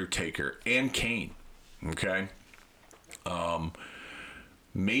on Undertaker and Kane. Okay.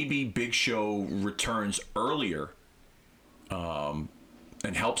 Maybe Big Show returns earlier and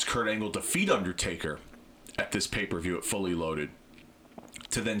helps Kurt Angle defeat Undertaker at this pay-per-view at Fully Loaded,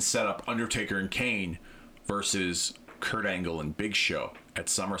 to then set up Undertaker and Kane versus Kurt Angle and Big Show at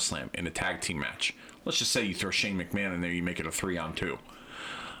SummerSlam in a tag team match. Let's just say you throw Shane McMahon in there, you make it a 3-on-2.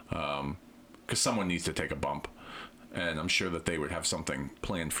 Because someone needs to take a bump. And I'm sure that they would have something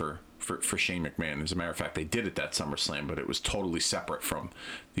planned for Shane McMahon. As a matter of fact, they did at that SummerSlam, but it was totally separate from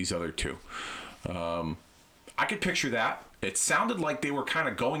these other two. I could picture that. It sounded like they were kind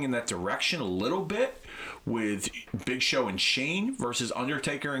of going in that direction a little bit with Big Show and Shane versus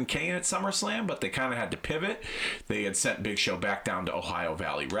Undertaker and Kane at SummerSlam, but they kind of had to pivot. They had sent Big Show back down to Ohio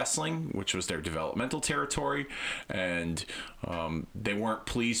Valley Wrestling, which was their developmental territory, and they weren't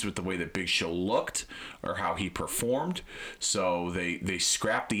pleased with the way that Big Show looked or how he performed, so they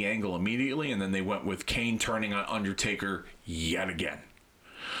scrapped the angle immediately, and then they went with Kane turning on Undertaker yet again.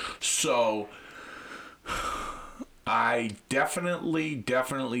 So I definitely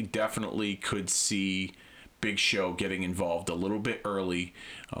could see Big Show getting involved a little bit early,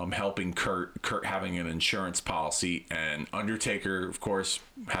 helping Kurt having an insurance policy, and Undertaker, of course,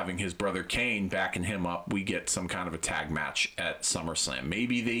 having his brother Kane backing him up. We get some kind of a tag match at SummerSlam.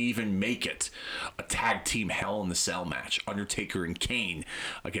 Maybe they even make it a tag team Hell in the Cell match. Undertaker and Kane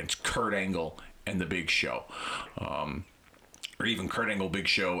against Kurt Angle and the Big Show. Or even Kurt Angle, Big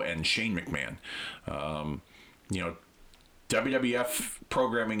Show, and Shane McMahon. WWF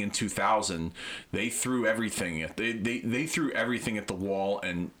programming in 2000, they threw everything they threw everything at the wall,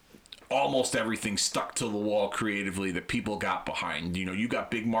 and almost everything stuck to the wall creatively that people got behind. You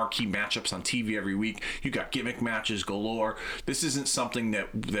got big marquee matchups on TV every week. You got gimmick matches galore. This isn't something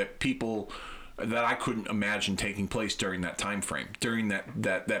that people that I couldn't imagine taking place during that time frame, during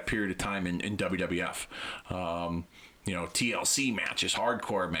that period of time in WWF. TLC matches,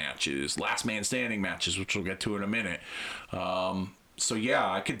 hardcore matches, last man standing matches, which we'll get to in a minute. So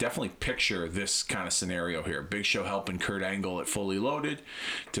yeah, I could definitely picture this kind of scenario here. Big Show helping Kurt Angle at Fully Loaded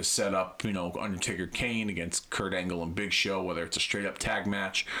to set up, Undertaker Kane against Kurt Angle and Big Show, whether it's a straight up tag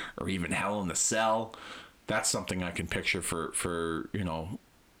match or even Hell in the Cell. That's something I can picture for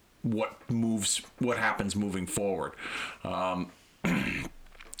what happens moving forward.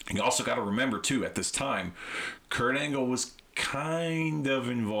 You also got to remember, too, at this time, Kurt Angle was kind of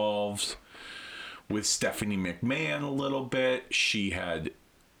involved with Stephanie McMahon a little bit. She had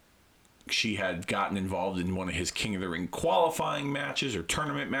gotten involved in one of his King of the Ring qualifying matches or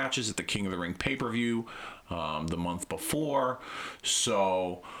tournament matches at the King of the Ring pay-per-view the month before.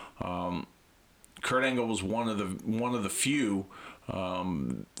 So Kurt Angle was one of the few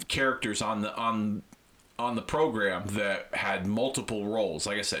characters on the program that had multiple roles.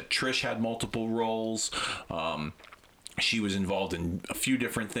 Like I said, Trish had multiple roles. She was involved in a few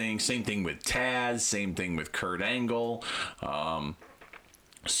different things. Same thing with Taz. Same thing with Kurt Angle.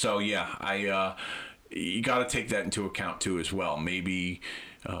 So yeah, you got to take that into account too as well. Maybe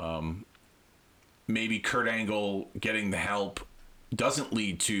Kurt Angle getting the help doesn't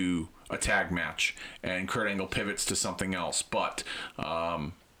lead to a tag match, and Kurt Angle pivots to something else. But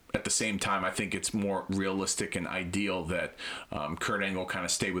at the same time, I think it's more realistic and ideal that Kurt Angle kind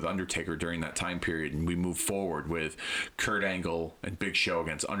of stay with Undertaker during that time period, and we move forward with Kurt Angle and Big Show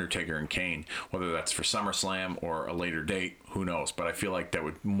against Undertaker and Kane. Whether that's for SummerSlam or a later date, who knows? But I feel like that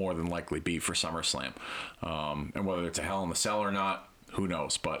would more than likely be for SummerSlam. And whether it's a Hell in the Cell or not, who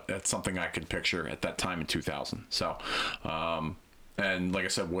knows? But that's something I could picture at that time in 2000. So, and like I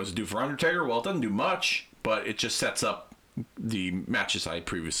said, what does it do for Undertaker? Well, it doesn't do much, but it just sets up the matches I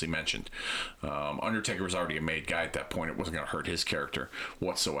previously mentioned. Undertaker was already a made guy at that point. It wasn't going to hurt his character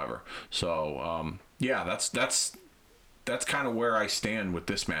whatsoever. So yeah, that's kind of where I stand with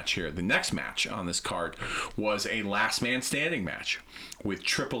this match here. The next match on this card was a last man standing match with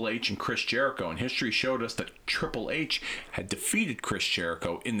Triple H and Chris Jericho, and history showed us that Triple H had defeated Chris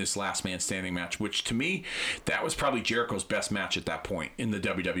Jericho in this last man standing match, which to me, that was probably Jericho's best match at that point in the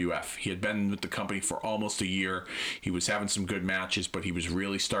WWF. He had been with the company for almost a year. He was having some good matches, but he was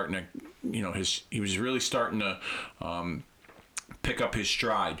really starting to, pick up his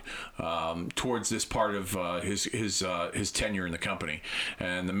stride towards this part of his tenure in the company,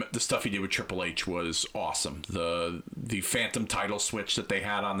 and the stuff he did with Triple H was awesome. The Phantom title switch that they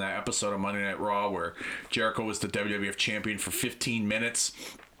had on that episode of Monday Night Raw, where Jericho was the WWF champion for 15 minutes.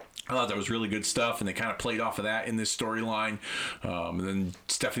 I thought that was really good stuff, and they kind of played off of that in this storyline. And then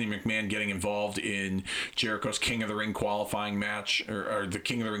Stephanie McMahon getting involved in Jericho's King of the Ring qualifying match, or the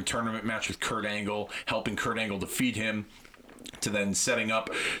King of the Ring tournament match with Kurt Angle, helping Kurt Angle defeat him, to then setting up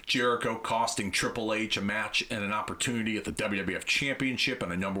Jericho costing Triple H a match and an opportunity at the WWF Championship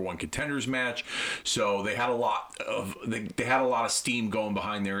and a number one contenders match. So they had a lot of steam going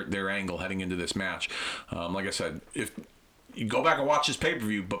behind their angle heading into this match. Like I said, if you go back and watch this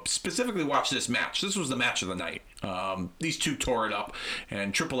pay-per-view, but specifically watch this match, this was the match of the night. These two tore it up,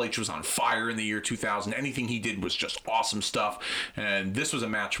 and Triple H was on fire in the year 2000. Anything he did was just awesome stuff, and this was a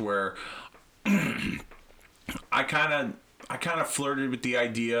match where I kind of flirted with the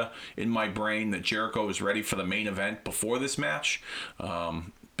idea in my brain that Jericho was ready for the main event before this match,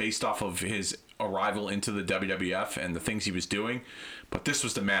 based off of his arrival into the WWF and the things he was doing. But this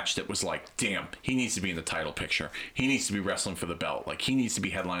was the match that was like, damn, he needs to be in the title picture. He needs to be wrestling for the belt. Like, he needs to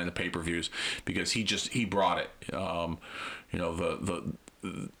be headlining the pay-per-views, because he brought it. The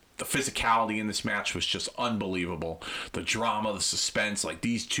physicality in this match was just unbelievable. The drama, the suspense, like,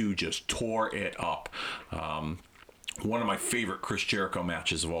 these two just tore it up. One of my favorite Chris Jericho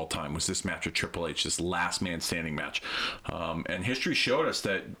matches of all time was this match with Triple H, this last man standing match. And history showed us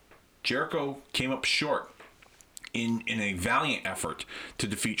that Jericho came up short in a valiant effort to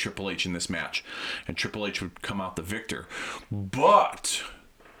defeat Triple H in this match, and Triple H would come out the victor. But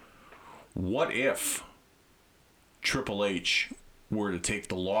what if Triple H were to take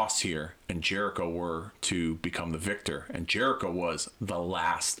the loss here and Jericho were to become the victor, and Jericho was the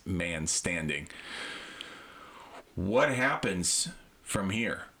last man standing? What happens from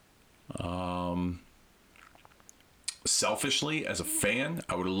here? Selfishly, as a fan,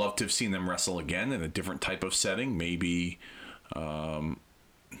 I would have loved to have seen them wrestle again in a different type of setting. Maybe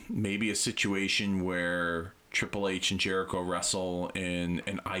a situation where Triple H and Jericho wrestle in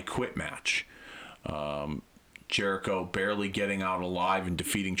an I Quit match. Jericho barely getting out alive and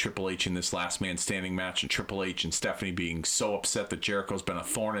defeating Triple H in this last man standing match, and Triple H and Stephanie being so upset that Jericho's been a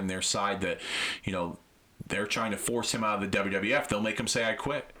thorn in their side that, they're trying to force him out of the WWF. They'll make him say, I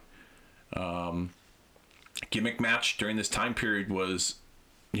quit. Gimmick match during this time period was,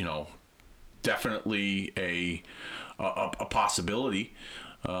 definitely a possibility.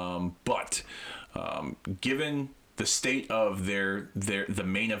 But given the state of the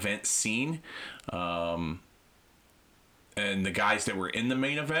main event scene, and the guys that were in the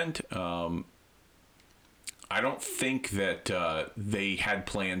main event, I don't think that they had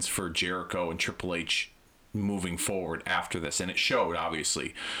plans for Jericho and Triple H moving forward after this, and it showed,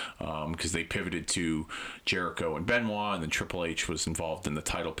 obviously, because they pivoted to Jericho and Benoit, and then Triple H was involved in the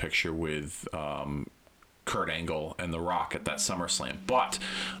title picture with Kurt Angle and The Rock at that SummerSlam. But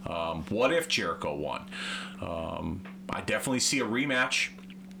what if Jericho won? I definitely see a rematch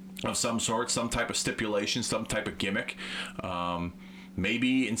of some sort, some type of stipulation, some type of gimmick.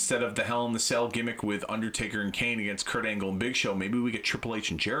 Maybe instead of the Hell in the Cell gimmick with Undertaker and Kane against Kurt Angle and Big Show, maybe we get Triple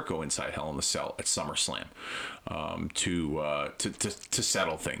H and Jericho inside Hell in the Cell at SummerSlam to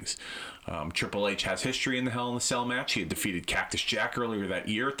settle things. Triple H has history in the Hell in the Cell match. He had defeated Cactus Jack earlier that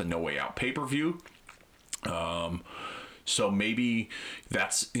year at the No Way Out pay-per-view. So maybe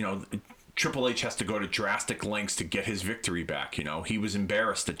that's, Triple H has to go to drastic lengths to get his victory back. He was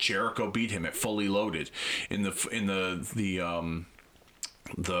embarrassed that Jericho beat him at Fully Loaded in the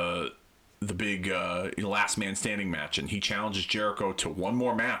big last man standing match, and he challenges Jericho to one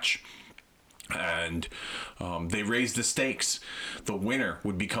more match, and they raised the stakes. The winner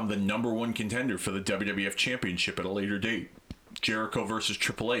would become the number one contender for the WWF Championship at a later date. Jericho versus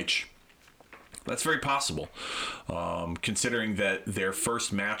Triple H. That's very possible, considering that their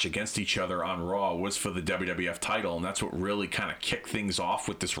first match against each other on Raw was for the WWF title, and that's what really kind of kicked things off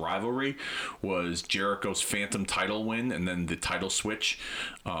with this rivalry, was Jericho's Phantom title win and then the title switch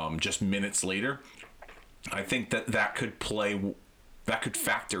just minutes later. I think that could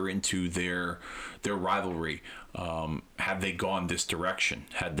factor into their rivalry. Had they gone this direction,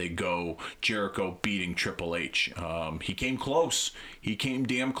 had they go Jericho beating Triple H, he came close. He came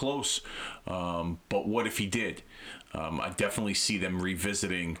damn close. But what if he did? I definitely see them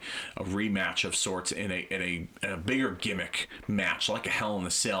revisiting a rematch of sorts in a bigger gimmick match, like a Hell in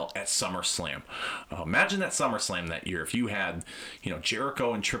a Cell at SummerSlam. Imagine that SummerSlam that year. If you had,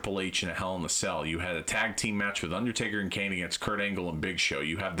 Jericho and Triple H in a Hell in a Cell, you had a tag team match with Undertaker and Kane against Kurt Angle and Big Show.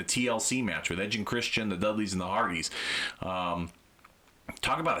 You have the TLC match with Edge and Christian, the Dudleys and the Hardys.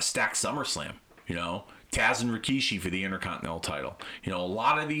 Talk about a stacked SummerSlam. Taz and Rikishi for the Intercontinental title. A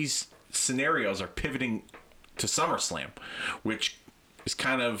lot of these scenarios are pivoting to SummerSlam, which is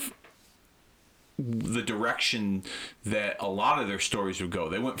kind of the direction that a lot of their stories would go.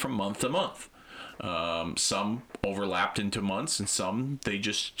 They went from month to month. Some overlapped into months, and some they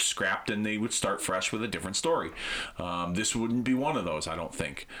just scrapped and they would start fresh with a different story. This wouldn't be one of those, I don't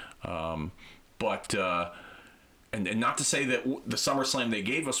think. But not to say that the SummerSlam they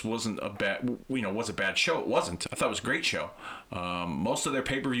gave us wasn't a bad, was a bad show. It wasn't. I thought it was a great show. Most of their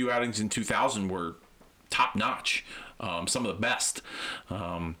pay-per-view outings in 2000 were top notch, some of the best.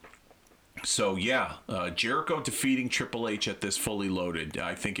 Jericho defeating Triple H at this Fully Loaded,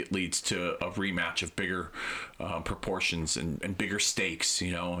 I think it leads to a rematch of bigger proportions and bigger stakes,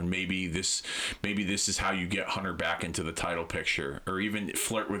 and maybe this is how you get Hunter back into the title picture, or even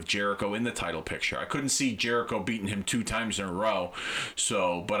flirt with Jericho in the title picture. I couldn't see Jericho beating him 2 times in a row,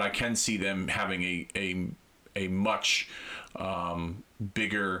 but I can see them having a much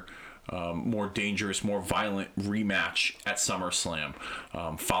bigger, more dangerous, more violent rematch at SummerSlam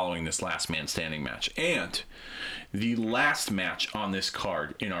following this last man standing match. And the last match on this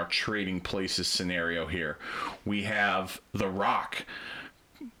card in our Trading Places scenario here, we have The Rock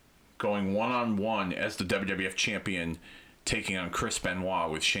going one-on-one as the WWF champion, taking on Chris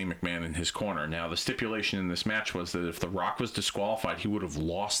Benoit with Shane McMahon in his corner. Now, the stipulation in this match was that if The Rock was disqualified, he would have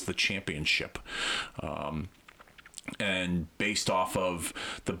lost the championship. And based off of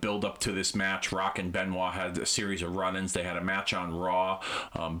the build up to this match, Rock and Benoit had a series of run-ins. They had a match on Raw.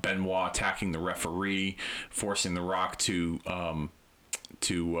 Benoit attacking the referee, forcing the Rock to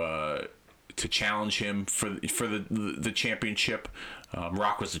challenge him for the championship.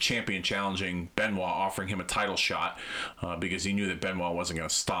 Rock was the champion, challenging Benoit, offering him a title shot because he knew that Benoit wasn't going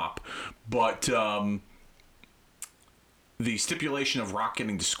to stop. But the stipulation of Rock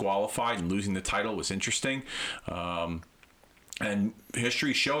getting disqualified and losing the title was interesting. And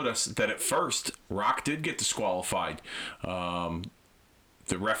history showed us that at first, Rock did get disqualified. The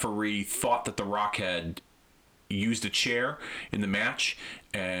referee thought that The Rock had used a chair in the match,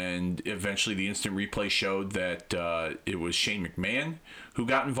 and eventually the instant replay showed that it was Shane McMahon who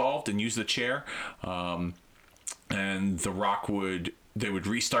got involved and used the chair. And The Rock would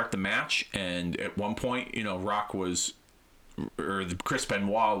restart the match, and at one point, Chris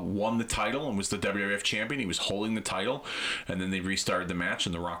Benoit won the title and was the WWF champion. He was holding the title, and then they restarted the match,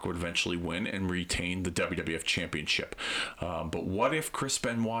 and The Rock would eventually win and retain the WWF championship. But what if Chris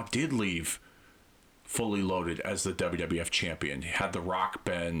Benoit did leave fully loaded as the WWF champion? Had The Rock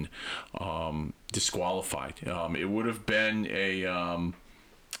been disqualified, it would have been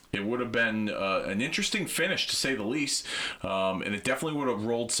an interesting finish, to say the least, and it definitely would have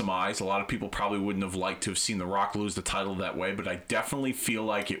rolled some eyes. A lot of people probably wouldn't have liked to have seen The Rock lose the title that way, but I definitely feel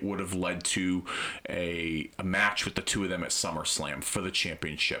like it would have led to a match with the two of them at SummerSlam for the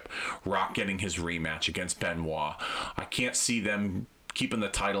championship. Rock getting his rematch against Benoit. I can't see them keeping the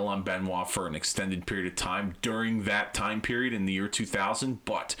title on Benoit for an extended period of time during that time period in the year 2000,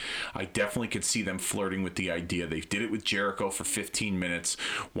 but I definitely could see them flirting with the idea. They did it with Jericho for 15 minutes.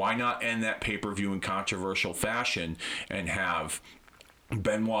 Why not end that pay-per-view in controversial fashion and have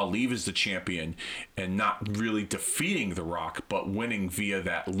Benoit leave as the champion and not really defeating The Rock, but winning via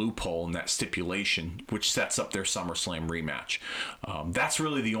that loophole and that stipulation, which sets up their SummerSlam rematch. That's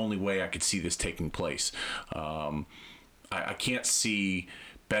really the only way I could see this taking place. I can't see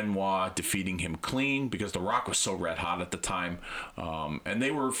Benoit defeating him clean because The Rock was so red hot at the time. And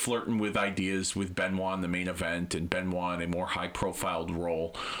they were flirting with ideas with Benoit in the main event and Benoit in a more high-profiled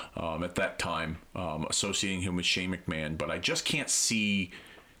role at that time, associating him with Shane McMahon. But I just can't see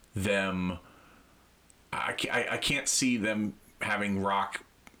them... I can't see them having Rock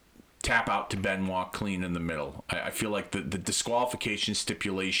tap out to Benoit clean in the middle. I feel like the disqualification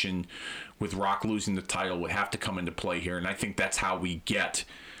stipulation with Rock losing the title would have to come into play here, and I think that's how we get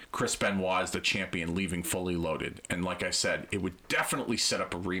Chris Benoit as the champion leaving fully loaded. And like I said, it would definitely set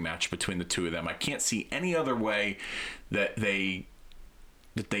up a rematch between the two of them. I can't see any other way that they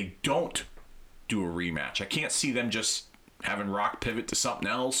don't do a rematch. I can't see them just having Rock pivot to something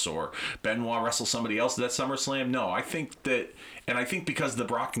else or Benoit wrestle somebody else at that SummerSlam. No, I think because the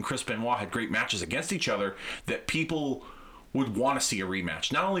Rock and Chris Benoit had great matches against each other, that people would want to see a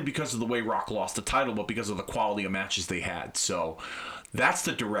rematch. Not only because of the way Rock lost the title, but because of the quality of matches they had. So that's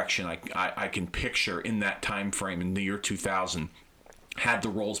the direction I can picture in that time frame in the year 2000. Had the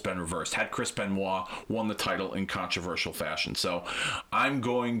roles been reversed, had Chris Benoit won the title in controversial fashion. So I'm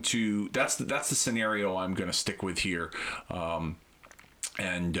going to, that's the scenario I'm going to stick with here. And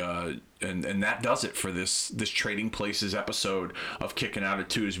that does it for this Trading Places episode of Kicking Out at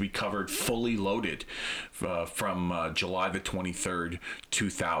 2, as we covered Fully Loaded from July the 23rd,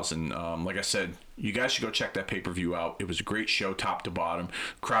 2000. Like I said, you guys should go check that pay-per-view out. It was a great show, top to bottom.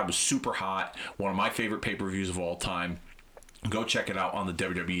 Crowd was super hot. One of my favorite pay-per-views of all time. Go check it out on the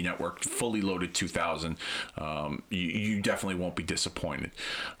WWE Network, Fully Loaded 2000. You definitely won't be disappointed.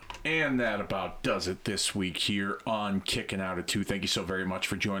 And that about does it this week here on Kicking Out at 2. Thank you so very much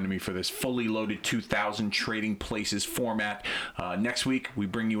for joining me for this Fully Loaded 2000 Trading Places format. Next week, we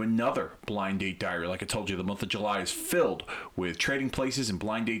bring you another Blind Date Diary. Like I told you, the month of July is filled with Trading Places and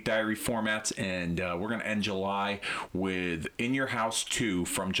Blind Date Diary formats, and we're going to end July with In Your House 2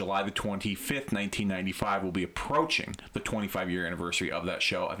 from July the 25th, 1995. We'll be approaching the 25-year anniversary of that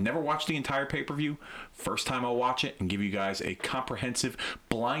show. I've never watched the entire pay-per-view. First time I'll watch it and give you guys a comprehensive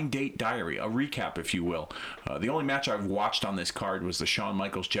Blind Date Diary, a recap, if you will. The only match I've watched on this card was the Shawn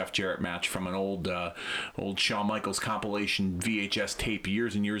Michaels Jeff Jarrett match from an old Shawn Michaels compilation VHS tape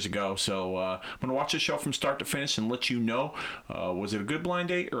years and years ago. So I'm gonna watch this show from start to finish and let you know, was it a good blind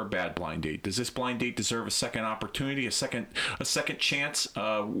date or a bad blind date? Does this blind date deserve a second opportunity, a second chance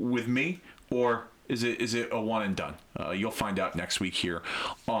with me, or is it a one and done? You'll find out next week here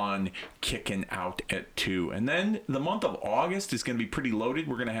on Kicking Out at 2. And then the month of August is going to be pretty loaded.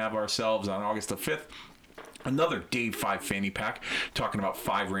 We're going to have ourselves on August the 5th Another Dave 5 fanny pack, talking about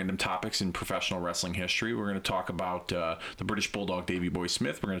 5 random topics in professional wrestling history. We're going to talk about the British Bulldog Davey Boy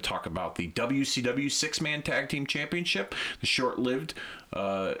Smith. We're going to talk about the WCW 6-man Tag Team Championship, the short-lived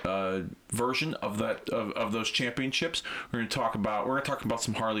version of that of those championships. We're going to talk about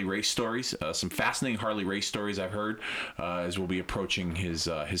some Harley race stories, some fascinating Harley race stories I've heard as we'll be approaching his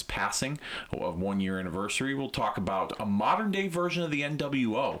passing of 1-year anniversary. We'll talk about a modern day version of the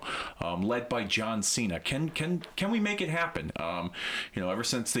NWO, led by John Cena. Can we make it happen? Ever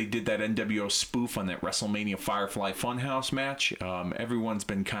since they did that NWO spoof on that WrestleMania Firefly Funhouse match, everyone's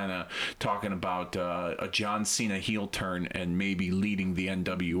been kind of talking about a John Cena heel turn and maybe leading the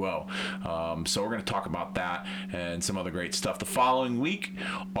NWO. So we're going to talk about that and some other great stuff. The following week,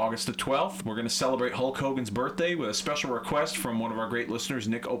 August the 12th, we're going to celebrate Hulk Hogan's birthday with a special request from one of our great listeners,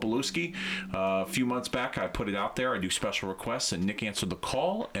 Nick Opalewski. A few months back, I put it out there. I do special requests, and Nick answered the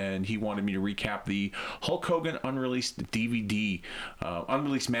call, and he wanted me to recap the Hulk Hogan unreleased DVD,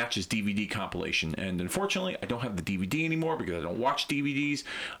 unreleased matches DVD compilation. And unfortunately, I don't have the DVD anymore because I don't watch DVDs.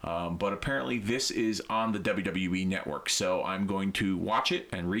 But apparently, this is on the WWE Network, so I'm going to watch it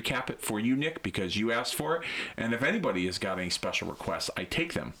and recap it for you, Nick, because you asked for it. And if anybody has got any special requests, I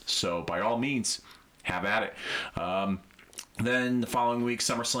take them. So by all means, have at it. Then the following week,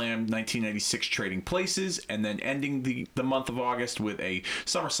 SummerSlam 1996 Trading Places, and then ending the month of August with a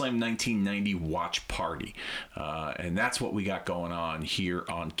SummerSlam 1990 watch party. And that's what we got going on here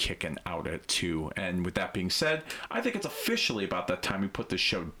on Kicking Out at 2. And with that being said, I think it's officially about that time we put the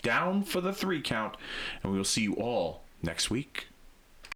show down for the 3 count, and we will see you all next week.